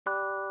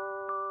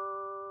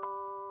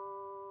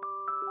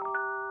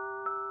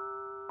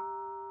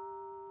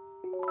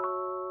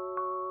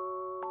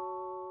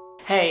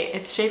Hey,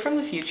 it's Shea from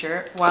the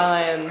future. While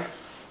I am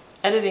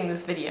editing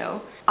this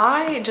video,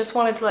 I just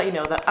wanted to let you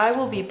know that I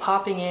will be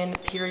popping in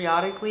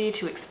periodically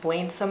to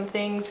explain some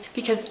things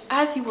because,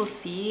 as you will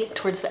see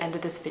towards the end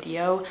of this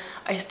video,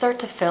 I start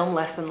to film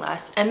less and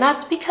less, and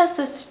that's because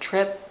this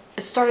trip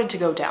started to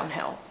go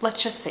downhill.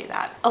 Let's just say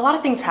that. A lot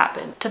of things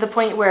happened to the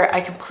point where I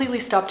completely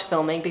stopped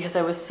filming because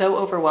I was so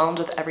overwhelmed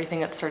with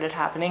everything that started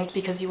happening,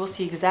 because you will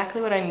see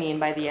exactly what I mean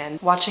by the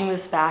end. Watching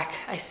this back,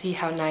 I see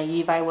how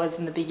naive I was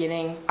in the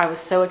beginning. I was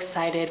so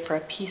excited for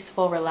a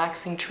peaceful,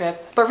 relaxing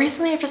trip, but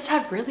recently I've just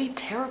had really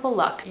terrible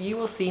luck. You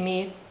will see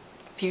me,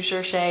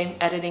 future Shea,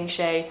 editing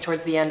Shea,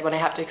 towards the end when I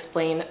have to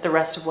explain the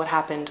rest of what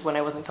happened when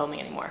I wasn't filming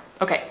anymore.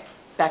 Okay,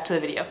 back to the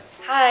video.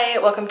 Hi,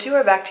 welcome to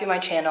or back to my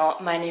channel.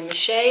 My name is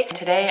Shea.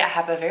 Today I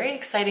have a very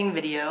exciting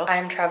video.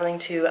 I'm traveling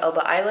to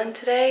Elba Island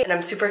today, and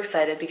I'm super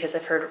excited because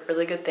I've heard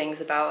really good things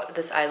about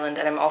this island,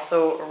 and I'm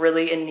also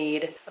really in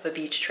need of a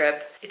beach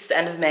trip. It's the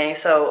end of May,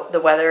 so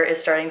the weather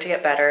is starting to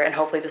get better, and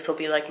hopefully this will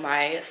be like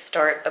my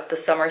start of the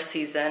summer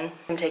season.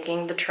 I'm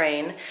taking the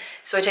train.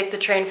 So I take the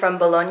train from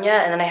Bologna,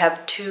 and then I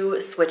have two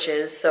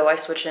switches. So I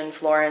switch in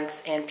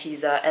Florence and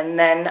Pisa, and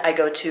then I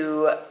go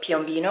to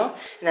Piombino,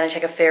 and then I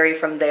take a ferry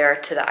from there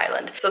to the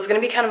island. So it's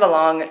gonna be kind of a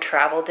long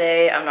travel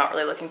day. I'm not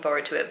really looking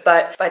forward to it,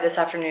 but by this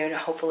afternoon,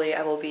 hopefully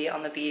I will be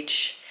on the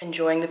beach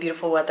enjoying the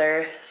beautiful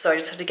weather. So I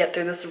just have to get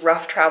through this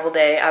rough travel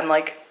day. I'm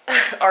like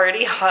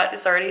already hot.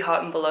 It's already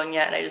hot in Bologna,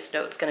 and I just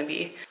know it's gonna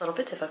be a little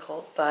bit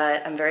difficult,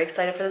 but I'm very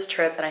excited for this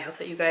trip, and I hope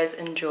that you guys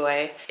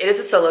enjoy. It is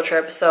a solo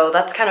trip, so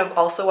that's kind of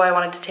also why I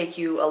wanted to take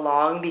you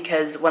along,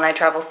 because when I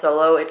travel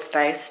solo, it's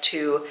nice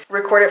to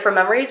record it for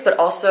memories, but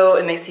also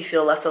it makes me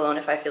feel less alone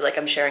if I feel like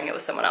I'm sharing it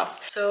with someone else.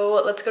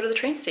 So let's go to the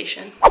train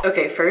station.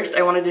 Okay, first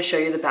I wanted to show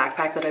you the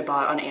backpack that I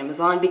bought on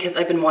Amazon because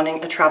I've been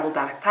wanting a travel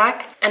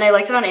backpack, and I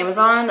liked it on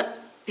Amazon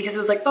because it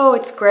was like, oh,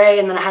 it's gray,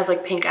 and then it has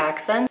like pink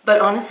accents.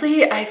 But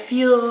honestly, I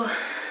feel,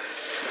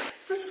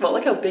 first of all,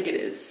 look how big it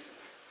is.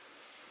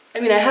 I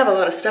mean, I have a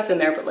lot of stuff in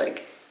there, but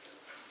like,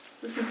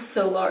 this is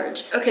so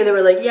large. Okay, they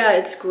were like, yeah,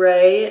 it's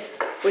gray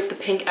with the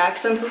pink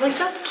accents. I was like,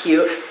 that's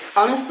cute.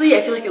 Honestly,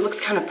 I feel like it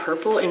looks kind of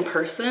purple in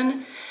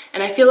person,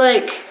 and I feel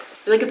like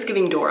it's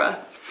giving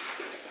Dora.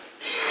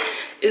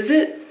 Is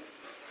it?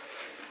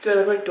 Do I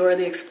look like Dora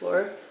the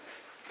Explorer?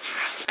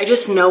 I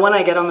just know when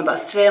I get on the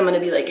bus today, I'm gonna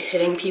be like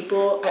hitting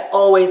people. I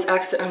always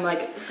I'm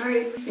like,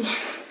 sorry, excuse me.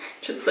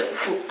 Just like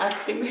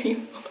blasting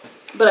people.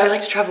 But I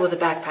like to travel with a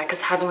backpack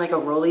because having like a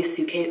rolly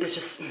suitcase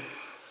is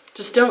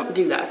just don't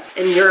do that.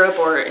 In Europe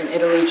or in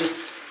Italy,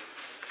 just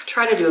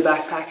try to do a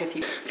backpack if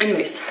you,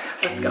 anyways,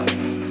 let's go.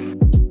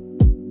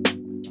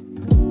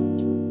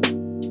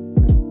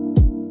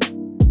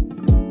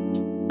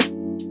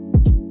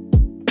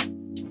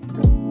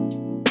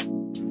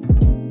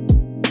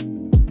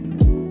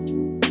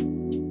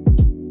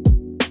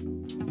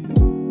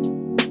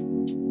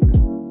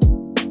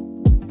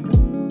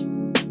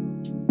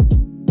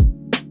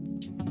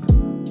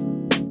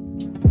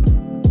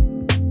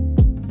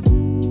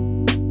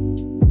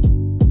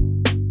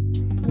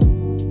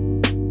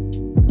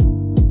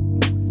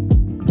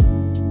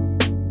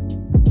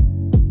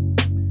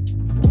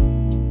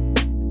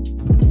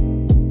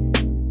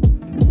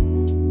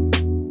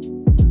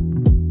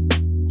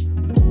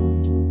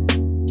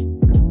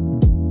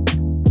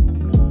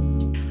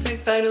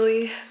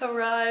 Finally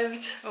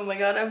arrived. Oh my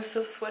god, I'm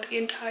so sweaty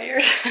and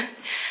tired.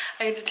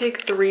 I had to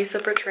take 3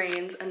 separate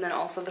trains and then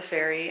also the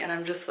ferry, and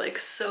I'm just like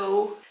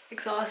so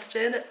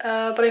exhausted.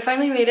 But I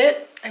finally made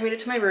it. I made it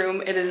to my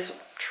room. It is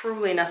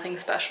truly nothing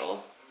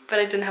special, but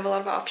I didn't have a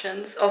lot of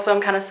options. Also,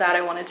 I'm kind of sad.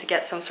 I wanted to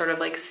get some sort of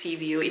like sea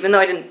view, even though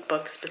I didn't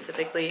book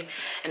specifically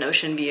an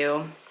ocean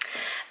view.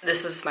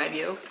 This is my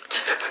view.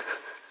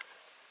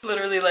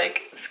 Literally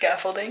like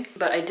scaffolding.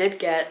 But I did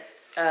get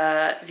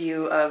a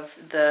view of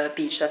the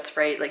beach that's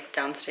right like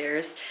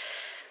downstairs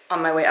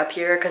on my way up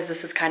here, because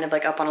this is kind of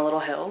like up on a little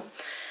hill,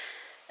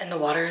 and the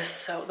water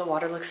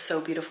looks so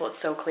beautiful. It's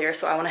so clear,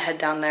 so I want to head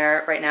down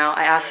there right now.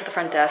 I asked at the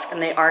front desk,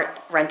 and they aren't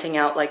renting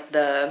out like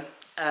the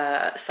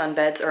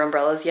sunbeds or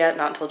umbrellas yet,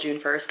 not until June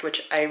 1st,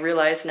 which I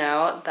realize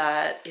now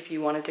that if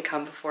you wanted to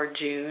come before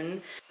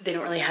June, they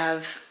don't really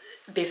have,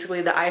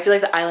 basically I feel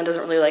like the island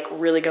doesn't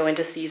really go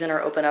into season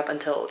or open up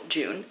until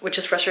June, which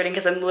is frustrating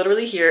because I'm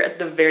literally here at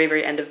the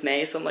very end of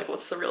May, so I'm like,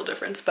 what's the real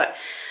difference? But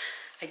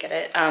I get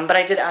it. But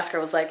I did ask her,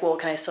 I was like, well,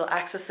 can I still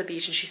access the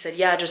beach? And she said,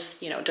 yeah,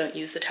 just, you know, don't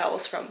use the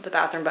towels from the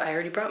bathroom, but I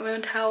already brought my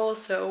own towel,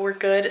 so we're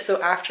good.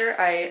 So after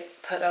I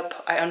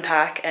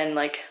unpack and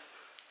like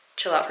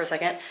chill out for a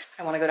second,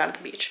 I want to go down to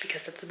the beach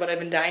because that's what I've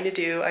been dying to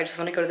do. I just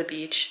want to go to the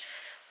beach.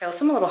 I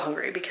also am a little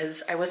hungry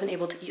because I wasn't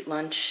able to eat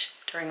lunch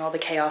during all the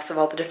chaos of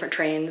all the different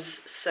trains,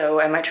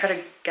 so I might try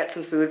to get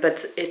some food,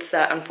 but it's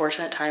that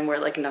unfortunate time where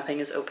like nothing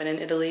is open in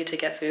Italy to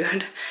get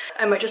food.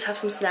 I might just have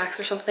some snacks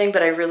or something,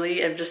 but I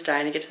really am just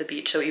dying to get to the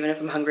beach, so even if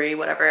I'm hungry,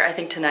 whatever. I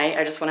think tonight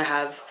I just want to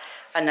have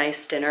a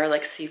nice dinner,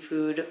 like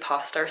seafood,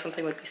 pasta or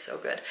something would be so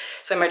good.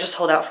 So I might just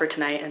hold out for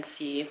tonight and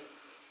see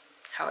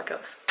how it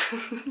goes.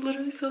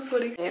 Literally so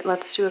sweaty. Okay,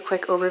 let's do a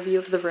quick overview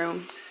of the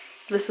room.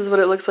 This is what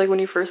it looks like when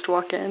you first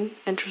walk in.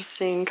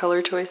 Interesting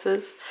color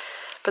choices.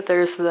 But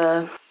there's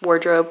the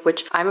wardrobe,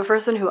 which I'm a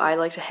person who I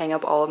like to hang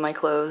up all of my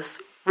clothes.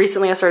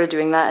 Recently I started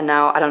doing that and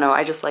now, I don't know,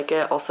 I just like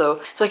it also.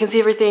 So I can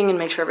see everything and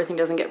make sure everything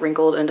doesn't get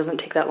wrinkled and it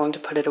doesn't take that long to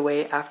put it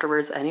away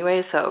afterwards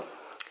anyway, so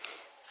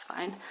it's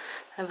fine.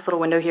 I have this little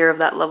window here of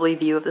that lovely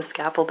view of the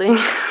scaffolding.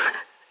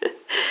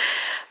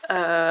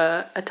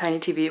 A tiny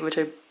TV, which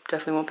I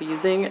definitely won't be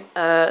using.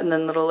 And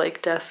then little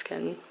like desk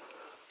and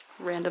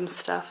random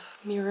stuff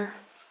mirror.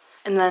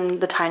 And then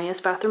the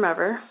tiniest bathroom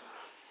ever.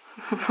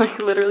 Like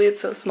literally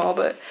it's so small,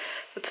 but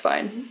it's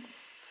fine.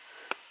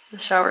 The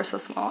shower is so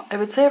small. I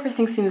would say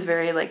everything seems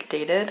very like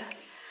dated,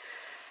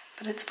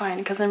 but it's fine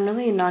because I'm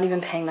really not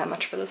even paying that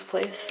much for this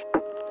place.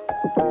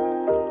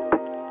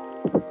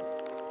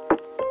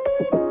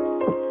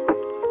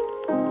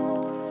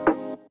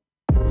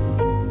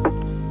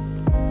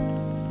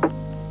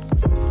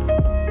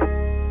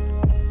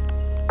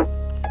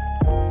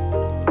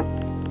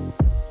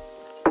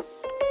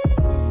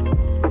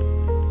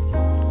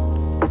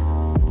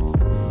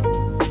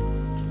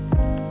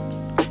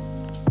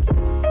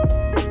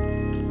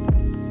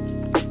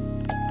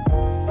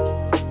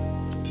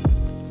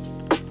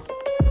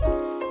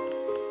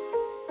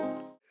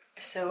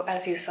 So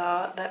as you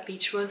saw, that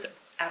beach was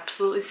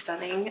absolutely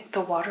stunning. The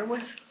water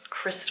was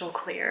crystal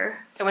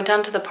clear. I went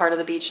down to the part of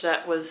the beach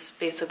that was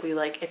basically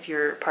like if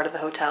you're part of the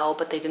hotel,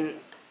 but they didn't,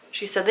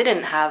 she said they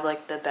didn't have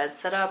like the bed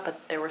set up,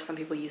 but there were some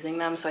people using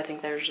them, so I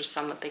think there's just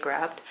some that they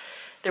grabbed.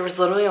 There was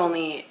literally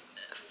only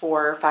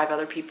 4 or 5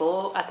 other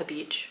people at the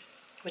beach,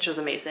 which was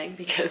amazing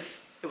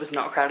because it was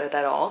not crowded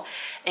at all.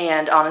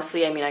 And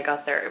honestly, I mean, I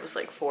got there, it was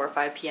like 4 or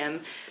 5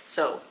 p.m.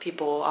 So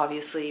people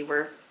obviously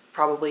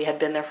probably had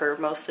been there for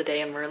most of the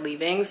day and were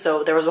leaving.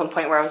 So there was one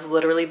point where I was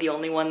literally the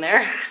only one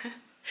there.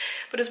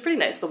 But it was pretty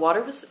nice. The water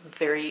was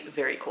very,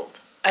 very cold.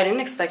 I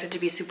didn't expect it to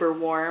be super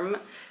warm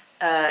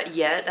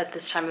yet at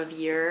this time of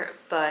year,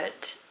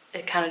 but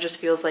it kind of just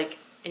feels like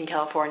in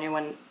California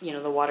when, you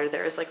know, the water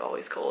there is like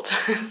always cold.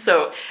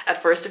 So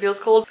at first it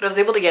feels cold, but I was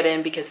able to get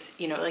in because,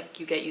 you know, like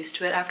you get used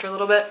to it after a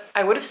little bit.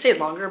 I would have stayed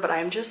longer, but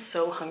I'm just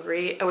so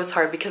hungry. It was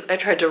hard because I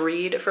tried to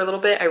read for a little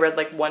bit. I read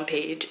like 1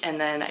 page and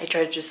then I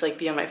tried to just like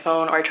be on my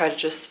phone, or I tried to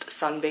just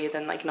sunbathe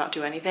and like not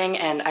do anything.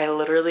 And I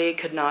literally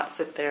could not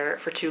sit there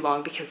for too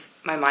long because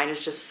my mind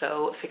is just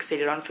so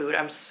fixated on food.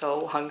 I'm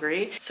so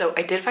hungry. So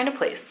I did find a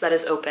place that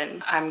is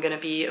open. I'm gonna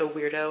be a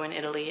weirdo in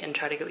Italy and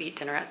try to go eat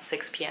dinner at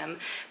 6 p.m.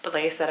 But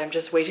like I said, I'm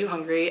just way too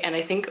hungry, and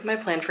I think my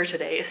plan for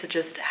today is to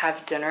just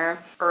have dinner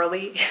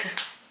early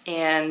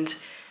and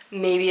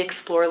maybe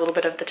explore a little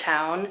bit of the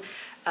town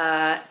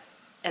and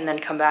then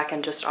come back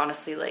and just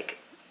honestly like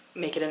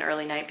make it an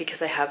early night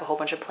because I have a whole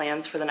bunch of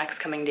plans for the next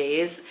coming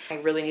days. I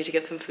really need to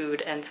get some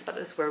food, and so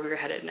that is where we're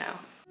headed now.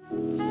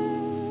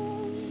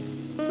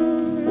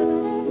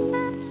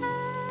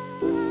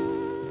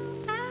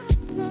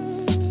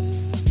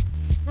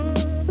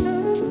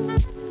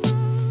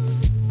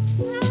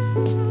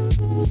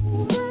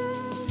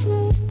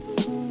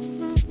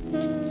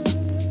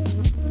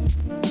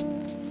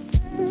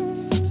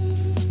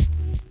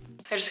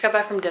 I just got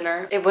back from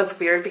dinner. It was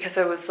weird because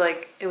I was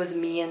like, it was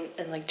me and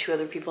like 2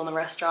 other people in the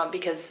restaurant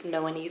because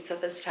no one eats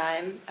at this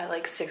time at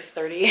like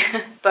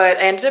 6:30. But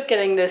I ended up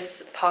getting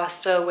this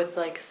pasta with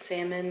like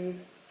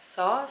salmon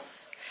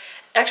sauce.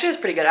 Actually, it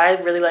was pretty good. I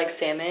really like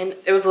salmon.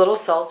 It was a little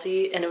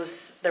salty and there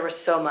was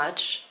so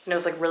much and it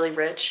was like really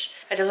rich.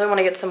 I definitely want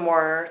to get some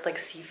more like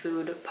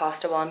seafood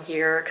pasta while I'm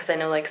here because I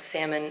know like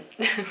salmon,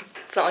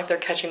 it's not like they're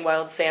catching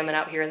wild salmon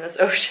out here in this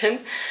ocean.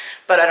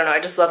 But I don't know, I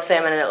just love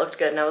salmon and it looked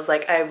good, and I was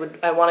like, I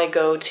want to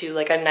go to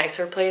like a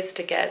nicer place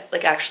to get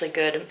like actually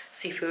good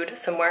seafood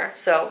somewhere.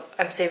 So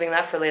I'm saving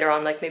that for later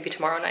on, like maybe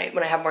tomorrow night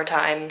when I have more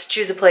time to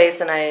choose a place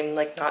and I'm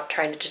like not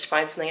trying to just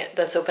find something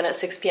that's open at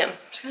 6 p.m. I'm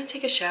just gonna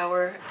take a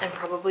shower and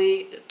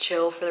probably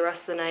chill for the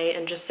rest of the night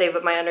and just save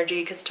up my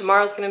energy because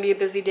tomorrow's gonna be a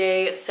busy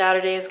day,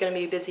 Saturday is gonna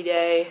be a busy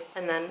day,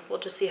 and then we'll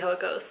just see how it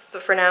goes.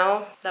 But for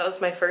now, that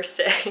was my first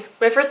day.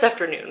 My first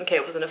afternoon, okay,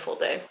 it wasn't a full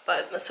day.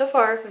 But so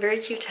far, very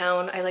cute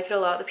town. I like it a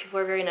lot. The people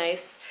are very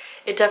nice.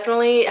 It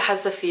definitely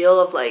has the feel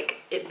of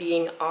like it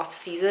being off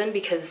season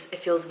because it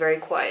feels very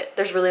quiet.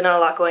 There's really not a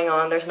lot going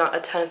on. There's not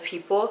a ton of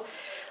people.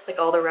 Like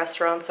all the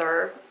restaurants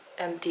are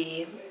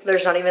empty.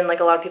 There's not even like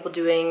a lot of people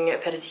doing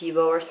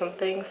aperitivo or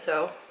something.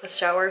 So let's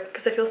shower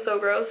because I feel so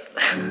gross.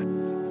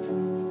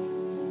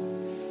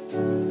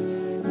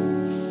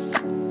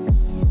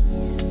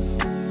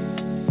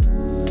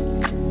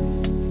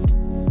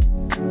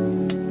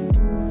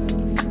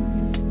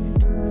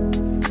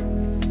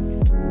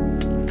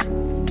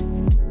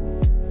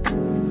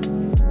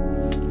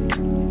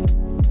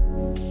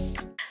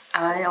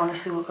 I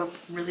honestly woke up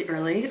really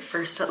early,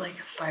 first at like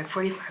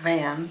 5:45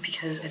 a.m.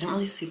 because I didn't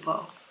really sleep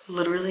well.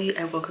 Literally,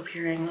 I woke up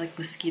hearing like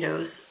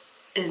mosquitoes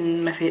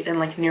in my face and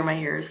like near my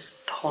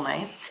ears the whole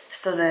night.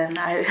 So then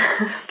I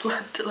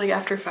slept like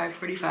after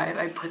 5:45,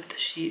 I put the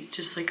sheet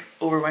just like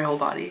over my whole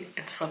body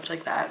and slept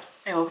like that.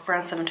 I woke up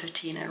around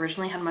 7:15. I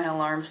originally had my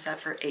alarm set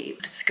for 8,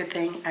 but it's a good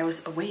thing I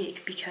was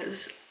awake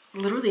because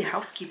literally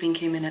housekeeping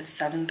came in at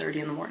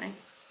 7:30 in the morning.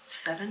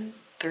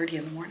 7:30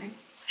 in the morning.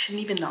 I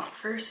shouldn't even knock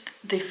first.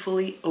 They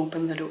fully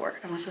opened the door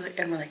and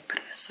we're like, but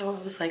so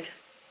I was like,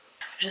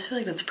 I just feel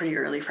like that's pretty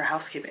early for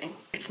housekeeping.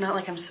 It's not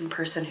like I'm some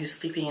person who's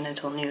sleeping in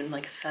until noon,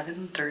 like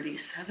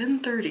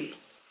 7:30.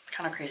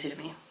 Kind of crazy to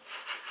me.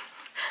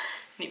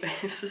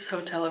 Anyways, this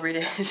hotel every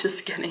day is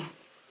just getting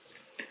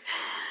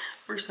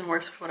worse and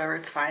worse, but whatever,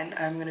 it's fine.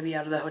 I'm gonna be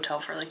out of the hotel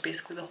for like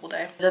basically the whole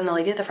day. Then the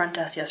lady at the front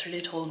desk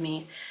yesterday told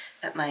me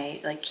that my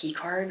like key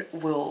card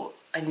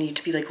I need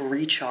to be like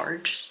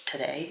recharged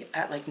today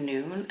at like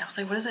noon. I was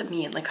like, what does that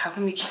mean? Like, how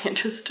come you can't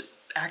just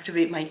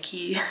activate my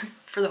key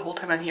for the whole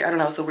time I'm here? I don't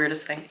know, it's the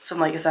weirdest thing. So I'm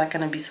like, is that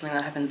gonna be something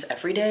that happens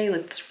every day?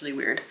 Like, it's really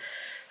weird.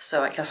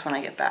 So I guess when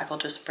I get back, I'll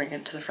just bring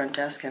it to the front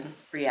desk and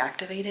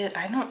reactivate it.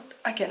 I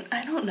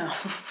don't know.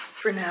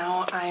 For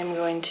now, I'm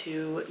going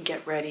to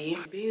get ready.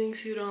 Bathing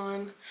suit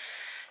on.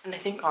 And I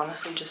think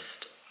honestly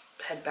just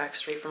head back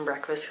straight from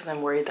breakfast because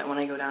I'm worried that when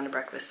I go down to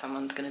breakfast,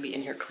 someone's gonna be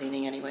in here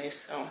cleaning anyway,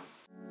 so.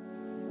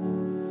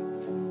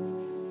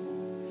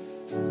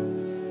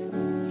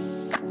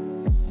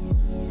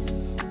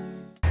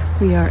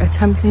 We are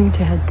attempting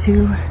to head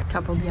to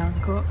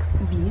Capobianco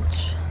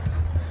Beach.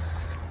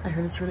 I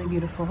heard it's really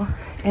beautiful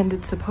and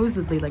it's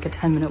supposedly like a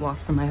 10-minute walk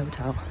from my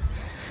hotel.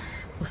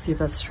 We'll see if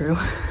that's true.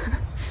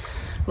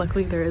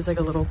 Luckily there is like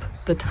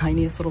the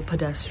tiniest little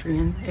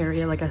pedestrian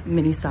area, like a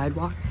mini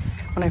sidewalk.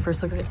 When I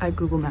first looked at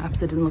Google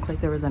Maps, it didn't look like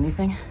there was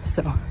anything.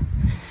 So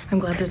I'm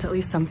glad there's at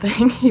least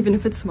something, even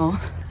if it's small.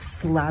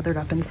 Slathered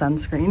up in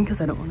sunscreen because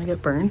I don't want to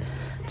get burned.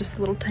 Just a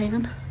little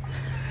tan.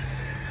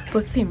 But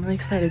let's see, I'm really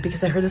excited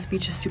because I heard this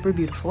beach is super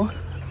beautiful.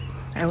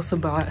 I also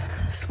bought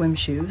swim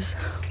shoes,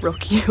 real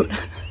cute.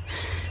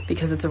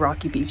 Because it's a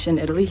rocky beach in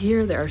Italy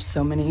here. There are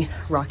so many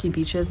rocky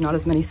beaches, not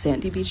as many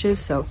sandy beaches.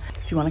 So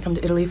if you want to come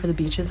to Italy for the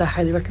beaches, I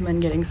highly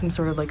recommend getting some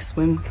sort of like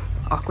swim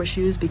aqua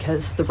shoes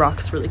because the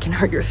rocks really can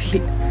hurt your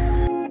feet.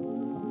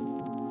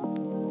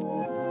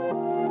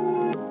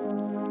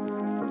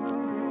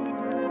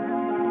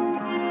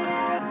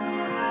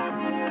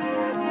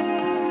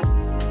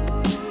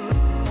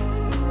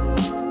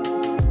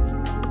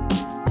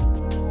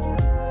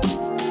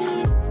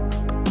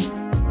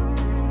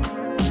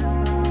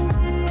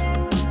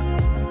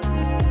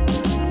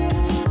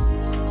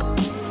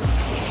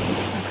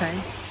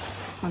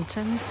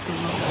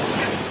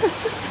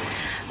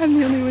 I'm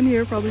the only one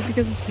here probably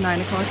because it's 9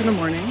 o'clock in the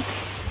morning,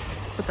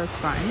 but that's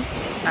fine.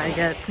 I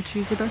get to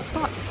choose the best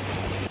spot.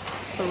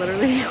 So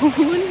literally the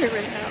only one here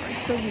right now.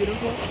 It's so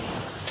beautiful.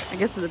 I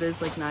guess it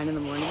is like 9 in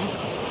the morning,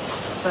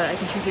 but I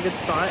can choose a good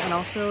spot, and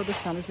also the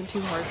sun isn't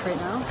too harsh right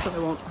now, so I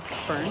won't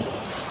burn.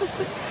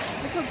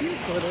 Look how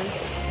beautiful it is.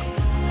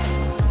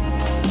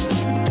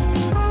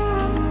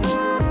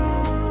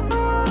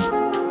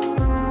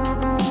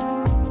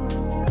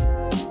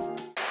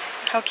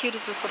 How cute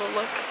is this little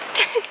look?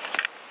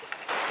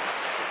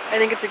 I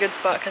think it's a good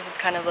spot because it's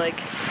kind of like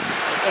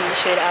in the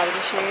shade, out of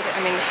the shade.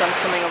 I mean, the sun's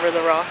coming over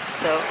the rocks,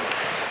 so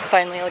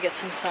finally I'll get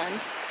some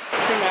sun.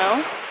 For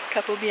now,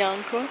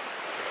 Capobianco,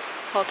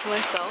 all to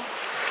myself.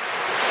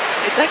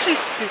 It's actually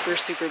super,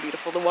 super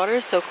beautiful. The water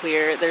is so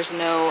clear. There's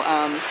no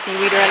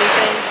seaweed or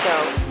anything,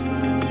 so.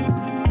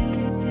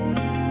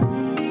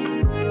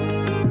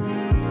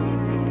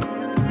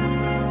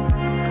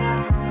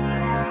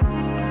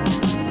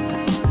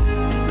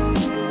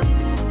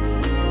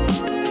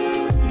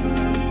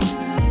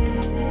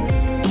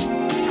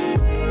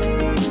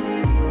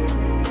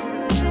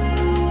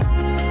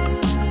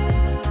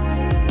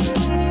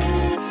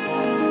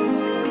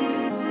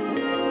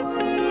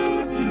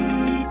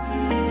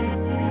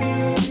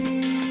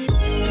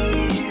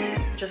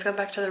 Just got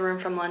back to the room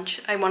from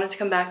lunch. I wanted to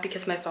come back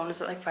because my phone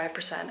is at like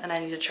 5% and I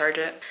need to charge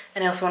it.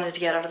 And I also wanted to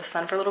get out of the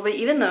sun for a little bit,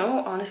 even though,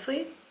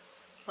 honestly,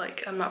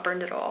 like, I'm not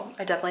burned at all.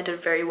 I definitely did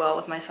very well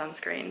with my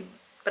sunscreen.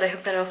 But I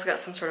hope that I also got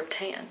some sort of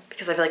tan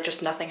because I feel like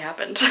just nothing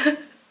happened.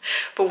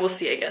 But we'll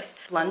see, I guess.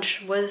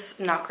 Lunch was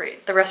not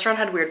great. The restaurant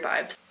had weird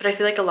vibes, but I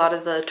feel like a lot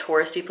of the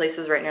touristy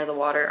places right near the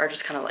water are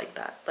just kind of like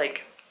that.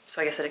 Like,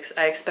 so I guess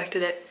I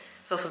expected it.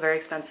 It's also very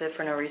expensive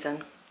for no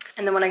reason.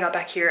 And then when I got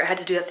back here, I had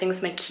to do that thing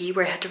with my key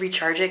where I had to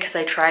recharge it because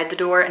I tried the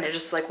door and it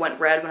just like went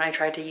red when I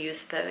tried to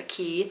use the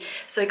key.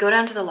 So I go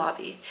down to the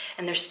lobby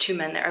and there's 2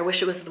 men there. I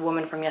wish it was the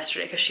woman from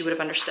yesterday because she would have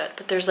understood.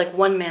 But there's like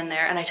 1 man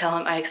there and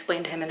I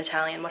explained to him in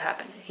Italian what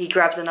happened. He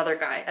grabs another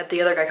guy.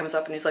 The other guy comes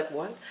up and he's like,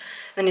 what?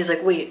 And he's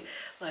like, wait,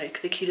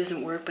 like the key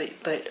doesn't work,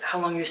 but how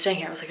long are you staying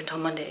here? I was like, until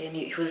Monday. And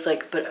he was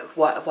like, but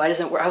why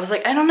doesn't it work? I was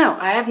like, I don't know.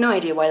 I have no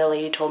idea why the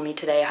lady told me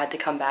today I had to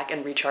come back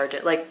and recharge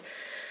it. Like,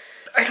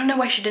 I don't know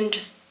why she didn't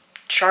just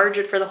charge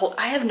it for the whole,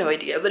 I have no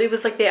idea, but it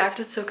was like they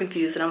acted so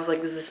confused and I was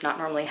like, does this not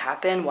normally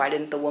happen? Why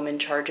didn't the woman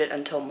charge it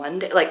until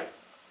Monday? Like,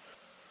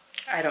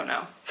 I don't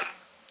know.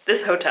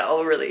 This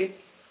hotel, really.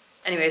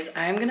 Anyways,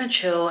 I'm gonna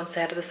chill and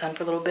stay out of the sun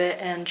for a little bit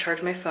and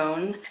charge my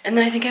phone. And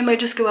then I think I might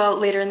just go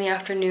out later in the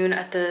afternoon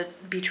at the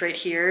beach right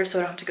here so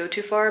I don't have to go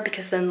too far,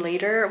 because then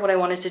later what I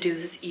wanted to do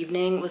this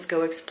evening was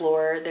go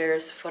explore.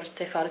 There's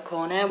Forte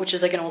Falcone, which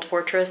is like an old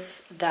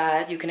fortress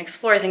that you can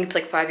explore. I think it's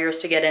like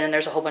 €5 to get in, and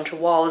there's a whole bunch of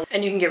walls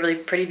and you can get really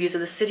pretty views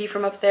of the city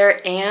from up there.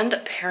 And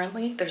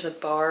apparently there's a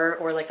bar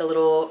or like a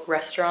little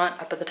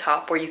restaurant up at the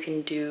top where you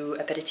can do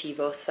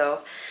aperitivo.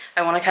 So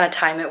I want to kind of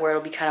time it where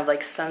it'll be kind of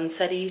like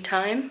sunset-y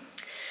time,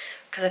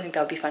 because I think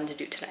that would be fun to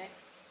do tonight.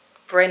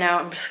 But right now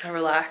I'm just gonna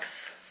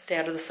relax, stay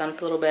out of the sun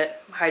for a little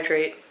bit,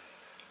 hydrate,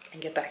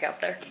 and get back out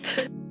there.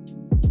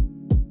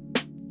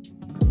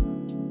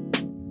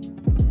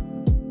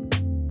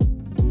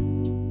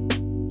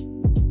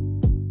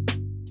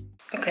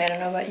 Okay, I don't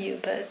know about you,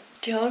 but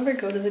do y'all ever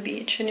go to the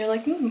beach and you're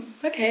like,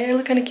 okay, I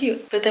look kind of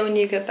cute. But then when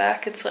you get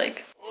back, it's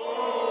like,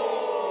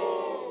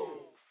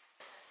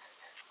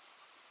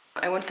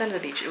 I went down to the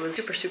beach. It was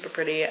super, super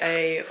pretty.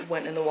 I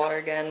went in the water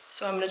again.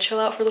 So I'm gonna chill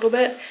out for a little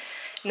bit.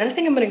 And then I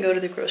think I'm gonna go to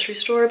the grocery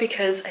store,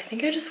 because I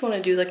think I just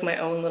wanna do like my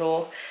own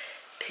little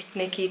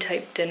picnic-y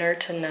type dinner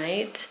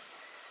tonight.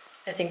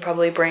 I think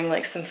probably bring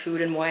like some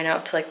food and wine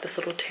out to like this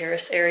little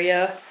terrace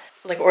area,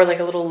 or like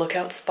a little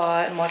lookout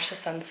spot, and watch the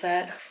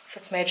sunset. So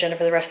that's my agenda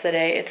for the rest of the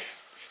day.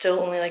 It's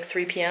still only like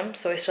 3 p.m.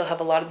 so I still have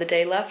a lot of the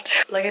day left.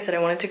 Like I said,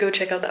 I wanted to go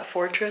check out that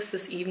fortress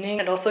this evening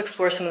and also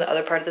explore some of the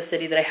other part of the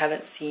city that I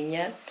haven't seen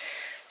yet.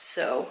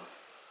 So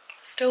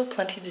still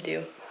plenty to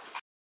do.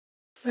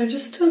 I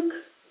just took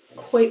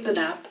quite the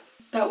nap.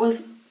 That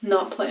was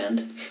not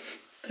planned.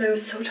 But I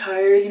was so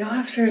tired, you know,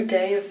 after a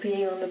day of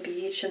being on the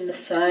beach and the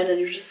sun, and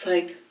you're just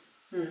like,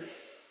 It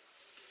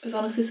was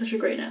honestly such a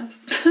great nap.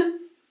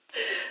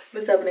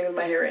 What's happening with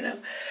my hair right now?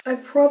 I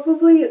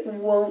probably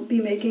won't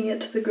be making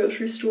it to the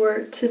grocery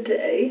store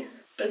today,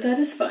 but that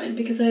is fine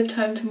because I have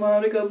time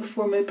tomorrow to go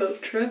before my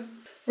boat trip.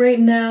 Right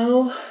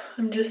now,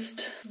 I'm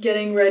just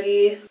getting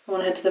ready. I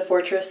want to head to the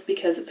fortress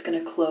because it's going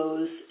to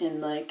close in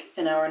like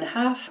an hour and a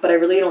half, but I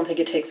really don't think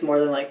it takes more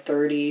than like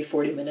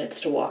 30-40 minutes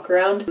to walk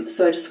around.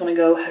 So I just want to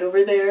go head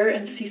over there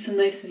and see some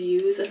nice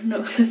views. I don't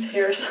know what this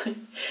hair is like.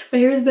 My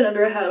hair has been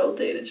under a hat all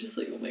day and it's just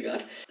like, oh my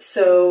god.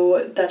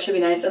 So that should be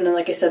nice. And then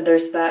like I said,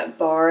 there's that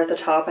bar at the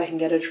top. I can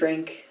get a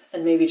drink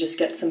and maybe just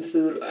get some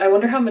food. I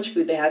wonder how much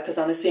food they have, because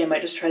honestly I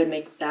might just try to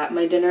make that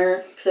my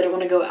dinner because I don't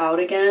want to go out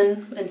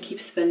again and keep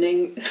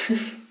spending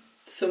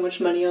so much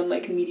money on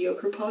like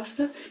mediocre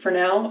pasta. For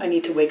now, I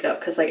need to wake up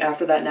because like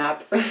after that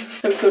nap,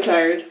 I'm so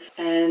tired.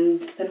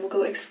 And then we'll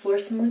go explore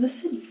some more of the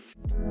city.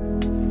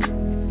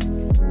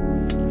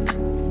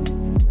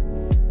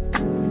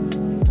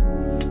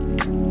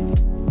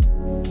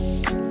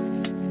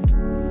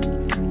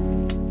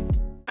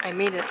 I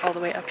made it all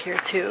the way up here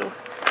to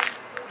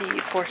the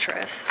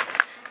fortress.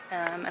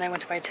 And I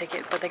went to buy a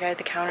ticket, but the guy at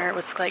the counter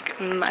was like,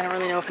 I don't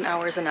really know if an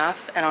hour is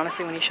enough. And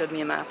honestly, when he showed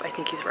me a map, I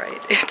think he's right.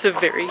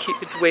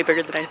 It's way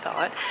bigger than I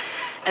thought.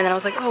 And then I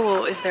was like, oh,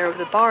 well, is there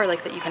the bar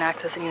like that you can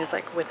access? And he was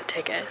like, with a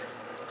ticket.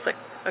 I was like,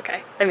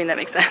 okay. I mean, that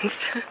makes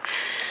sense.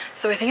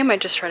 So I think I might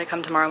just try to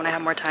come tomorrow when I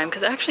have more time,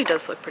 because it actually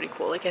does look pretty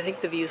cool. Like, I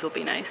think the views will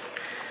be nice.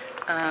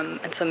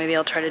 And so maybe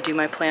I'll try to do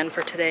my plan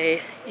for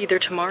today, either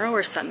tomorrow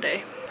or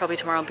Sunday. Probably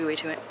tomorrow I'll be way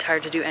too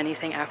tired to do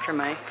anything after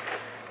my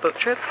boat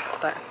trip,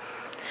 but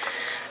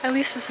at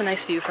least it's a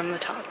nice view from the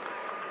top.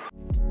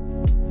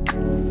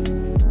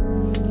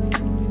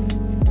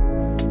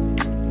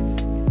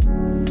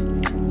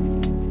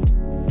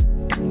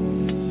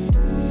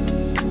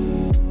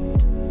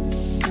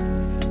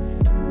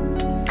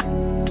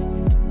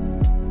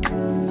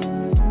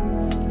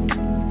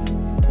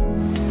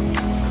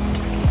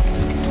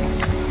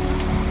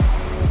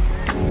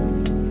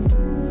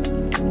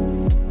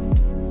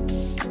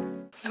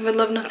 I would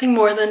love nothing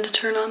more than to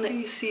turn on the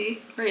AC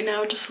right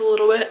now just a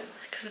little bit,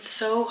 because it's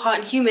so hot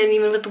and humid.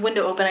 Even with the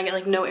window open, I get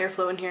like no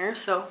airflow in here,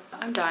 so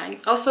I'm dying.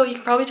 Also, you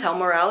can probably tell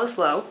morale is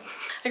low.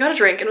 I got a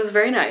drink and it was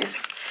very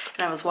nice,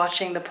 and I was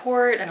watching the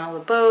port and all the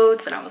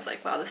boats, and I was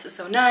like, wow, this is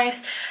so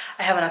nice.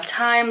 I have enough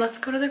time. Let's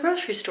go to the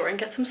grocery store and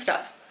get some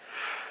stuff.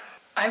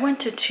 I went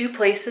to 2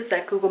 places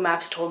that Google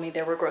Maps told me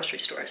there were grocery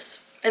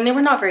stores, and they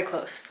were not very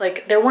close.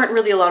 Like, there weren't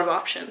really a lot of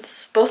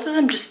options. Both of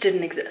them just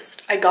didn't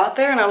exist. I got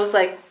there and I was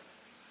like,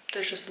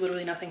 there's just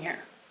literally nothing here.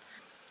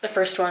 The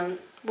first one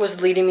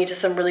was leading me to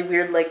some really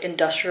weird, like,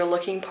 industrial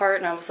looking part,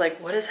 and I was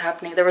like, what is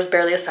happening? There was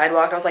barely a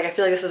sidewalk. I was like, I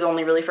feel like this is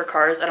only really for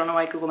cars. I don't know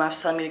why Google Maps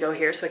is telling me to go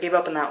here, so I gave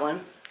up on that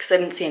one because I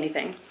didn't see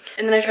anything.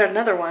 And then I tried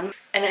another one,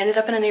 and I ended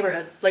up in a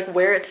neighborhood. Like,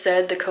 where it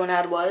said the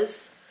Conad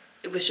was,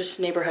 it was just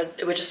neighborhood.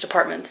 It was just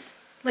apartments.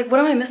 Like, what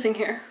am I missing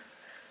here?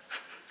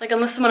 Like,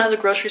 unless someone has a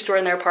grocery store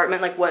in their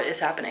apartment, like, what is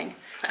happening?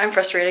 I'm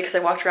frustrated because I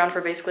walked around for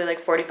basically like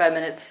 45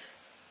 minutes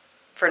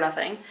for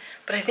nothing.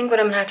 But I think what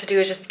I'm gonna have to do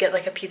is just get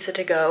like a pizza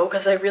to go,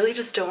 because I really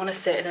just don't want to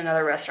sit in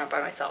another restaurant by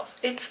myself.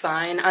 It's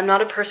fine. I'm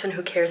not a person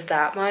who cares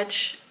that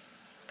much,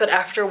 but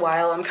after a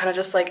while I'm kind of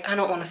just like, I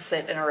don't want to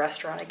sit in a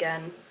restaurant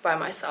again by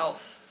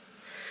myself.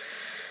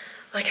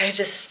 Like, I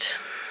think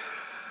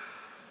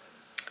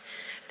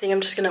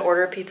I'm just gonna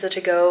order a pizza to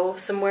go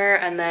somewhere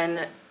and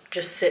then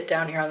just sit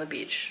down here on the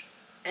beach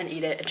and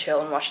eat it and chill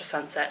and watch the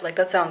sunset. Like,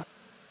 that sounds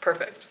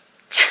perfect.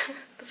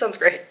 That sounds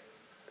great.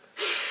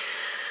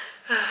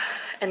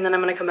 And then I'm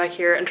gonna come back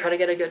here and try to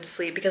get a good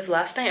sleep because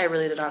last night I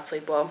really did not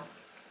sleep well.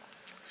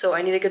 So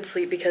I need a good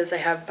sleep because I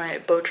have my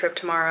boat trip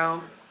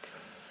tomorrow.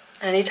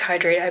 And I need to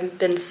hydrate. I've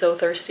been so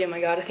thirsty, oh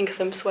my god, I think because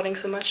I'm sweating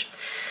so much.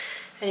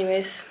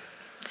 Anyways,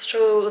 let's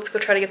go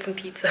try to get some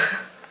pizza.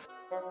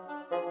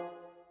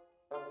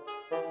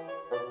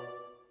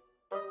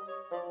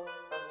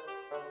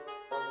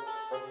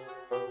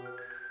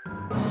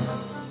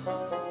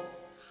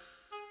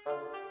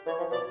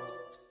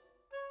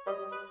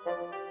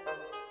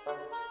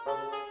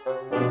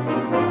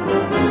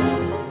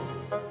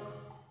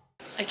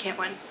 I can't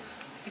win.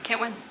 I can't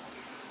win.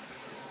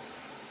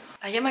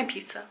 I get my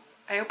pizza.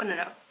 I open it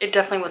up. It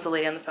definitely was the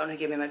lady on the phone who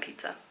gave me my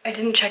pizza. I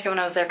didn't check it when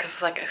I was there because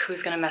it's like,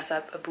 who's gonna mess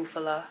up a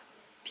bufala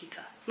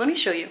pizza? Let me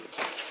show you.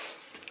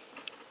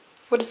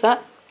 What is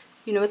that?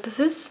 You know what this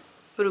is?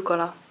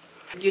 Rucola.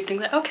 You'd think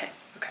that, okay.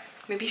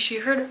 Maybe she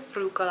heard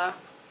rucola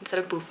instead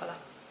of bufala.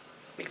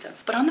 Makes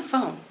sense. But on the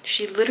phone,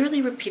 she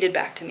literally repeated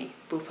back to me,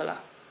 bufala.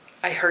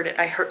 I heard it.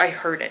 I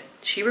heard it.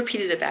 She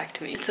repeated it back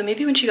to me. So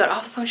maybe when she got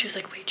off the phone, she was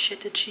like, wait, shit,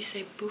 did she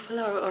say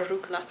bufala or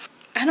rucola?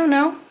 I don't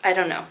know.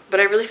 But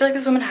I really feel like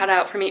this woman had it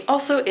out for me.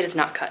 Also, it is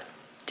not cut.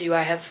 Do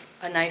I have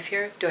a knife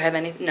here? Do I have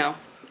anything? No.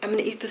 I'm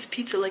gonna eat this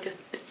pizza like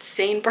a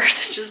sane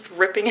person, just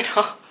ripping it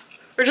off.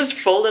 Or just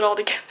fold it all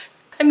together.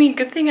 I mean,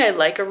 good thing I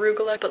like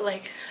arugula, but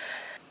like,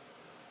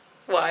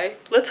 why?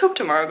 Let's hope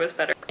tomorrow goes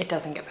better. It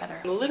doesn't get better.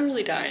 I'm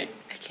literally dying.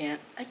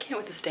 I can't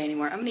with this day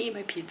anymore. I'm gonna eat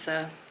my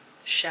pizza,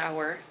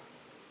 shower.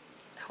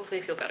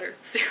 Hopefully I feel better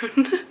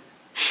soon.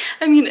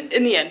 I mean,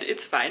 in the end,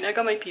 it's fine. I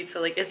got my pizza,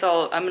 like it's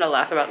all, I'm gonna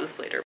laugh about this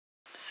later.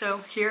 So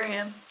here I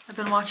am. I've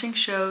been watching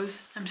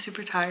shows. I'm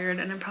super tired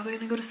and I'm probably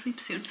gonna go to sleep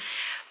soon.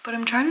 But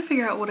I'm trying to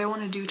figure out what I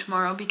want to do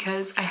tomorrow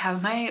because I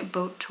have my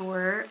boat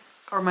tour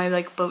or my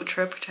like boat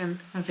trip, which I'm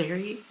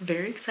very,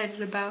 very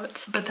excited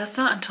about. But that's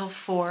not until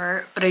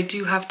 4, but I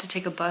do have to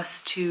take a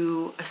bus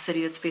to a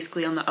city that's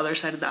basically on the other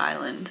side of the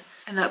island.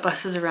 And that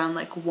bus is around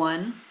like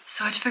 1.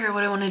 So I have to figure out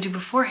what I want to do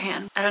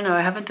beforehand. I don't know,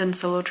 I haven't done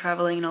solo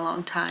traveling in a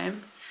long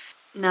time.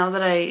 Now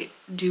that I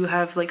do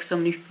have like so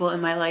many people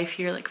in my life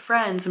here, like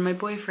friends and my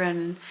boyfriend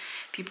and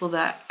people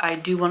that I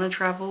do want to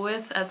travel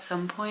with at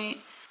some point,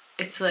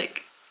 it's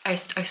like I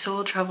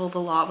solo traveled a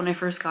lot when I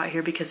first got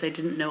here because I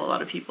didn't know a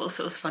lot of people,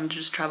 so it was fun to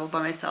just travel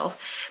by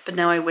myself. But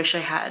now I wish I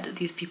had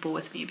these people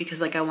with me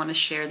because like I want to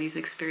share these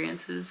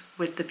experiences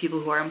with the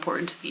people who are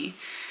important to me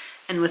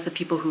and with the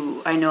people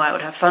who I know I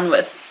would have fun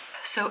with.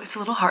 So it's a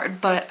little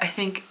hard, but I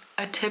think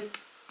a tip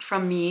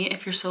from me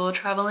if you're solo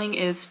traveling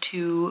is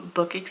to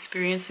book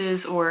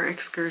experiences or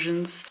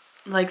excursions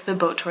like the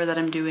boat tour that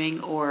I'm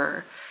doing,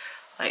 or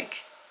like,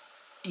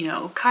 you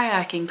know,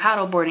 kayaking,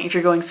 paddleboarding if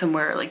you're going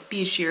somewhere like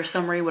beachy or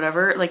summery,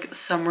 whatever, like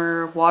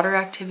summer water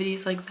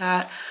activities like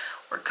that,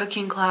 or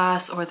cooking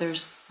class, or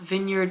there's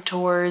vineyard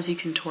tours, you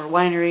can tour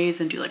wineries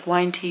and do like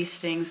wine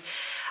tastings.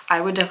 I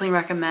would definitely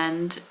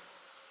recommend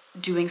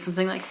doing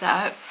something like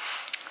that.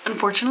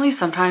 Unfortunately,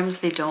 sometimes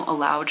they don't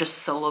allow just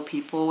solo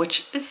people,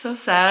 which is so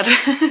sad.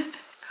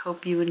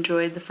 Hope you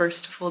enjoyed the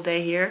first full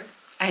day here.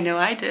 I know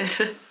I did.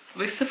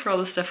 Except for all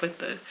the stuff with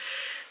the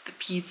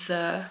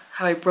pizza,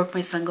 how I broke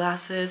my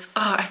sunglasses.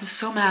 Oh, I'm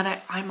so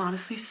mad. I'm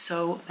honestly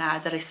so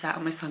mad that I sat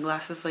on my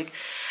sunglasses. Like,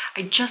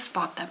 I just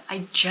bought them.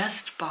 I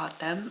just bought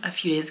them a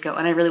few days ago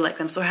and I really like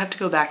them. So I have to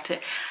go back to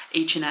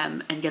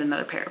H&M and get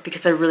another pair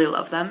because I really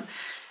love them.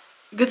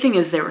 Good thing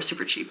is they were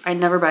super cheap. I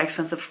never buy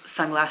expensive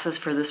sunglasses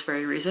for this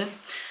very reason.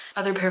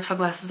 Other pair of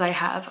sunglasses I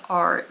have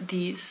are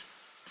these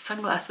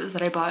sunglasses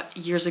that I bought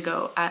years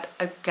ago at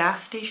a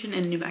gas station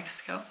in New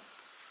Mexico.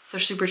 So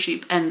they're super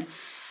cheap and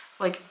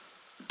like,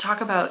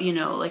 talk about, you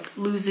know, like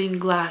losing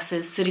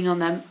glasses, sitting on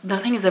them.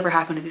 Nothing has ever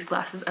happened to these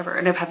glasses ever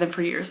and I've had them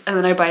for years. And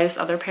then I buy this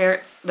other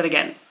pair that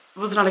again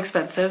was not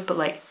expensive, but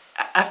like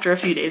after a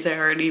few days I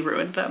already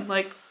ruined them.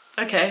 Like,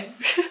 okay,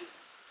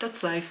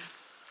 that's life.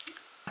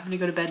 I'm gonna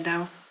go to bed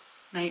now.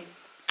 Night.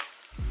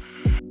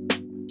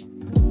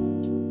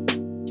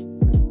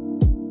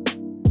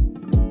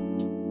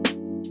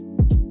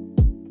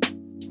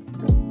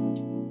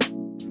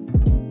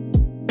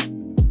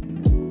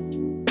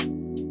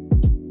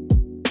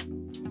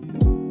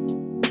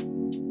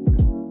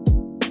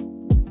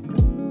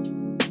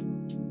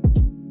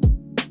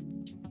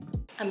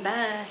 I'm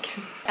back.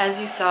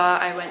 As you saw,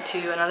 I went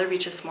to another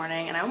beach this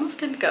morning and I almost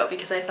didn't go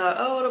because I thought,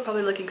 oh, it'll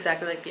probably look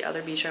exactly like the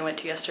other beach I went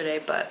to yesterday,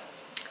 but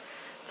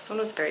this one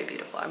was very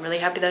beautiful. I'm really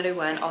happy that I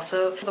went.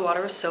 Also, the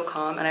water was so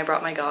calm and I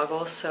brought my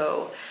goggles,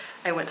 so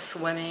I went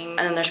swimming. And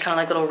then there's kind of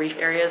like little reef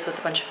areas with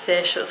a bunch of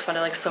fish. It was fun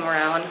to like swim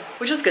around,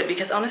 which was good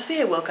because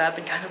honestly I woke up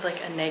in kind of like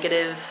a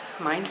negative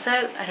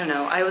mindset. I don't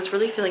know, I was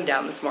really feeling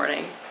down this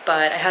morning.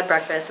 But I had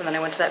breakfast and then I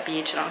went to that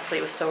beach and honestly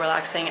it was so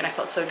relaxing and I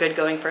felt so good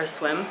going for a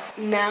swim.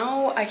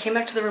 Now I came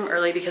back to the room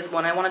early because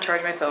one, I want to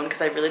charge my phone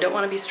because I really don't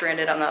want to be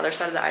stranded on the other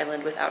side of the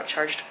island without a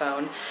charged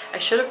phone. I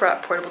should have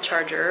brought a portable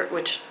charger,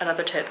 which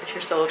another tip if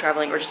you're solo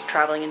traveling or just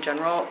traveling in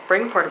general,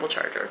 bring a portable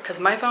charger because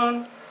my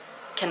phone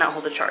cannot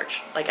hold a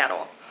charge, like at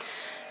all.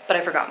 But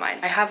I forgot mine.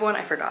 I have one,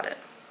 I forgot it.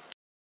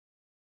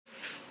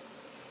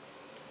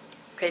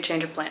 Okay,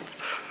 change of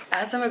plans.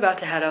 As I'm about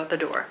to head out the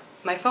door,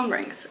 my phone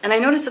rings, and I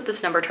noticed that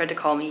this number tried to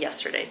call me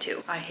yesterday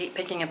too. I hate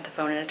picking up the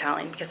phone in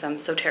Italian because I'm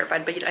so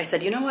terrified, but I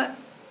said, you know what?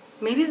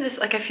 Maybe this,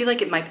 like, I feel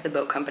like it might be the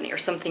boat company or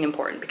something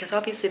important because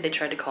obviously they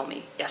tried to call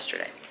me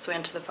yesterday. So I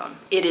answered the phone.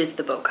 It is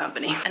the boat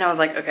company. And I was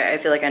like, okay, I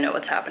feel like I know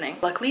what's happening.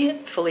 Luckily,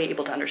 fully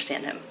able to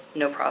understand him,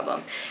 no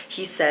problem.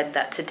 He said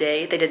that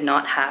today they did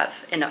not have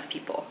enough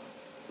people.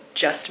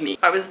 Just me.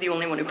 I was the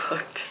only one who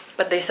booked.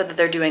 But they said that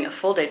they're doing a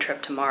full day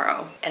trip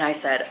tomorrow. And I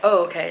said,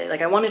 oh, okay,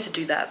 like I wanted to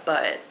do that,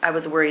 but I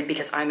was worried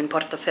because I'm in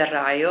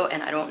Portoferraio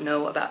and I don't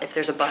know about if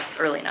there's a bus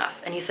early enough.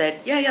 And he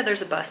said, yeah,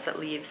 there's a bus that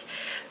leaves,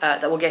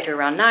 that will get here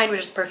around 9,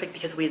 which is perfect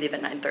because we leave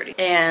at 9:30.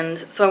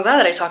 And so I'm glad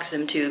that I talked to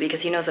him too,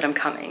 because he knows that I'm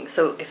coming.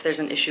 So if there's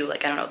an issue,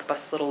 like, I don't know, the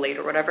bus is a little late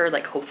or whatever,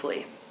 like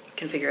hopefully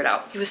can figure it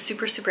out. He was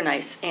super, super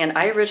nice, and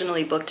I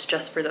originally booked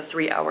just for the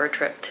 3-hour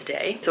trip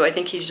today, so I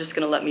think he's just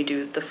gonna let me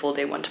do the full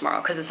day one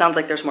tomorrow because it sounds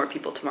like there's more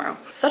people tomorrow.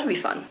 So that'll be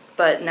fun.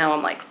 But now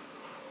I'm like,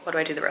 what do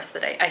I do the rest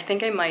of the day? I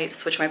think I might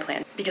switch my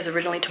plan because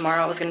originally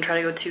tomorrow I was gonna try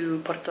to go to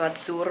Porto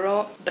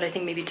Azzurro, but I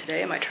think maybe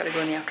today I might try to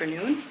go in the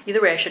afternoon.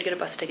 Either way, I should get a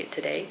bus ticket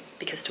today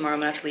because tomorrow I'm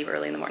gonna have to leave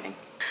early in the morning.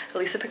 At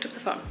least I picked up the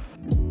phone.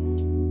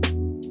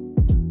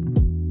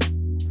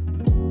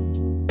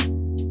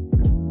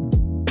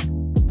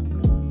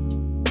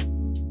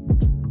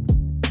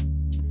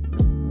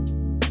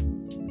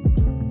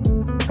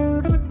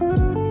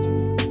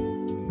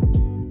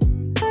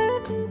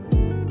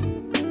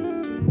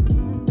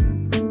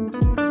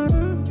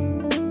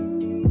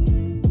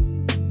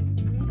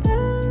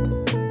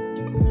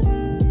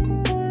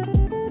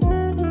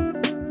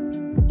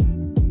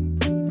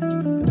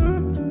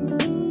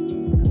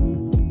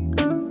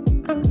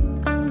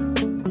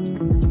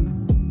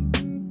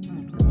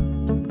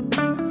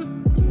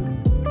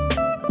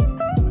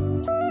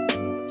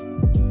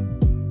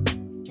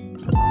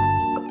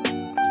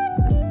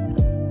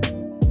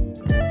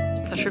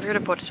 trip here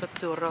to Porto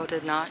Azzurro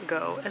did not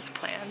go as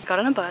planned. Got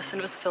on a bus and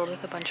it was filled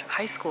with a bunch of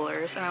high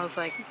schoolers, and I was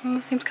like,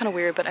 this seems kind of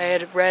weird, but I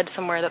had read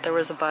somewhere that there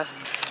was a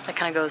bus that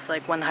kind of goes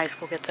like when the high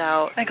school gets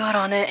out. I got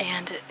on it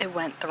and it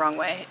went the wrong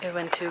way. It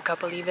went to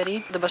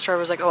Capoliveri. The bus driver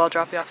was like, oh, I'll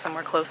drop you off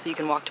somewhere close so you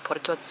can walk to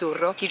Porto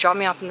Azzurro. He dropped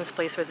me off in this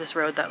place with this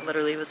road that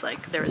literally was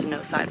like, there was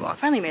no sidewalk.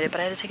 Finally made it,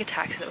 but I had to take a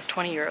taxi that was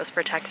 20 euros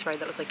for a taxi ride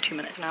that was like 2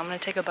 minutes. Now I'm gonna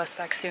take a bus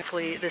back soon.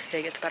 Hopefully this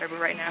day gets better, but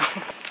right now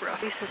it's rough.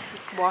 At least this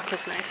walk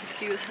is nice, this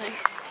view is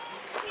nice.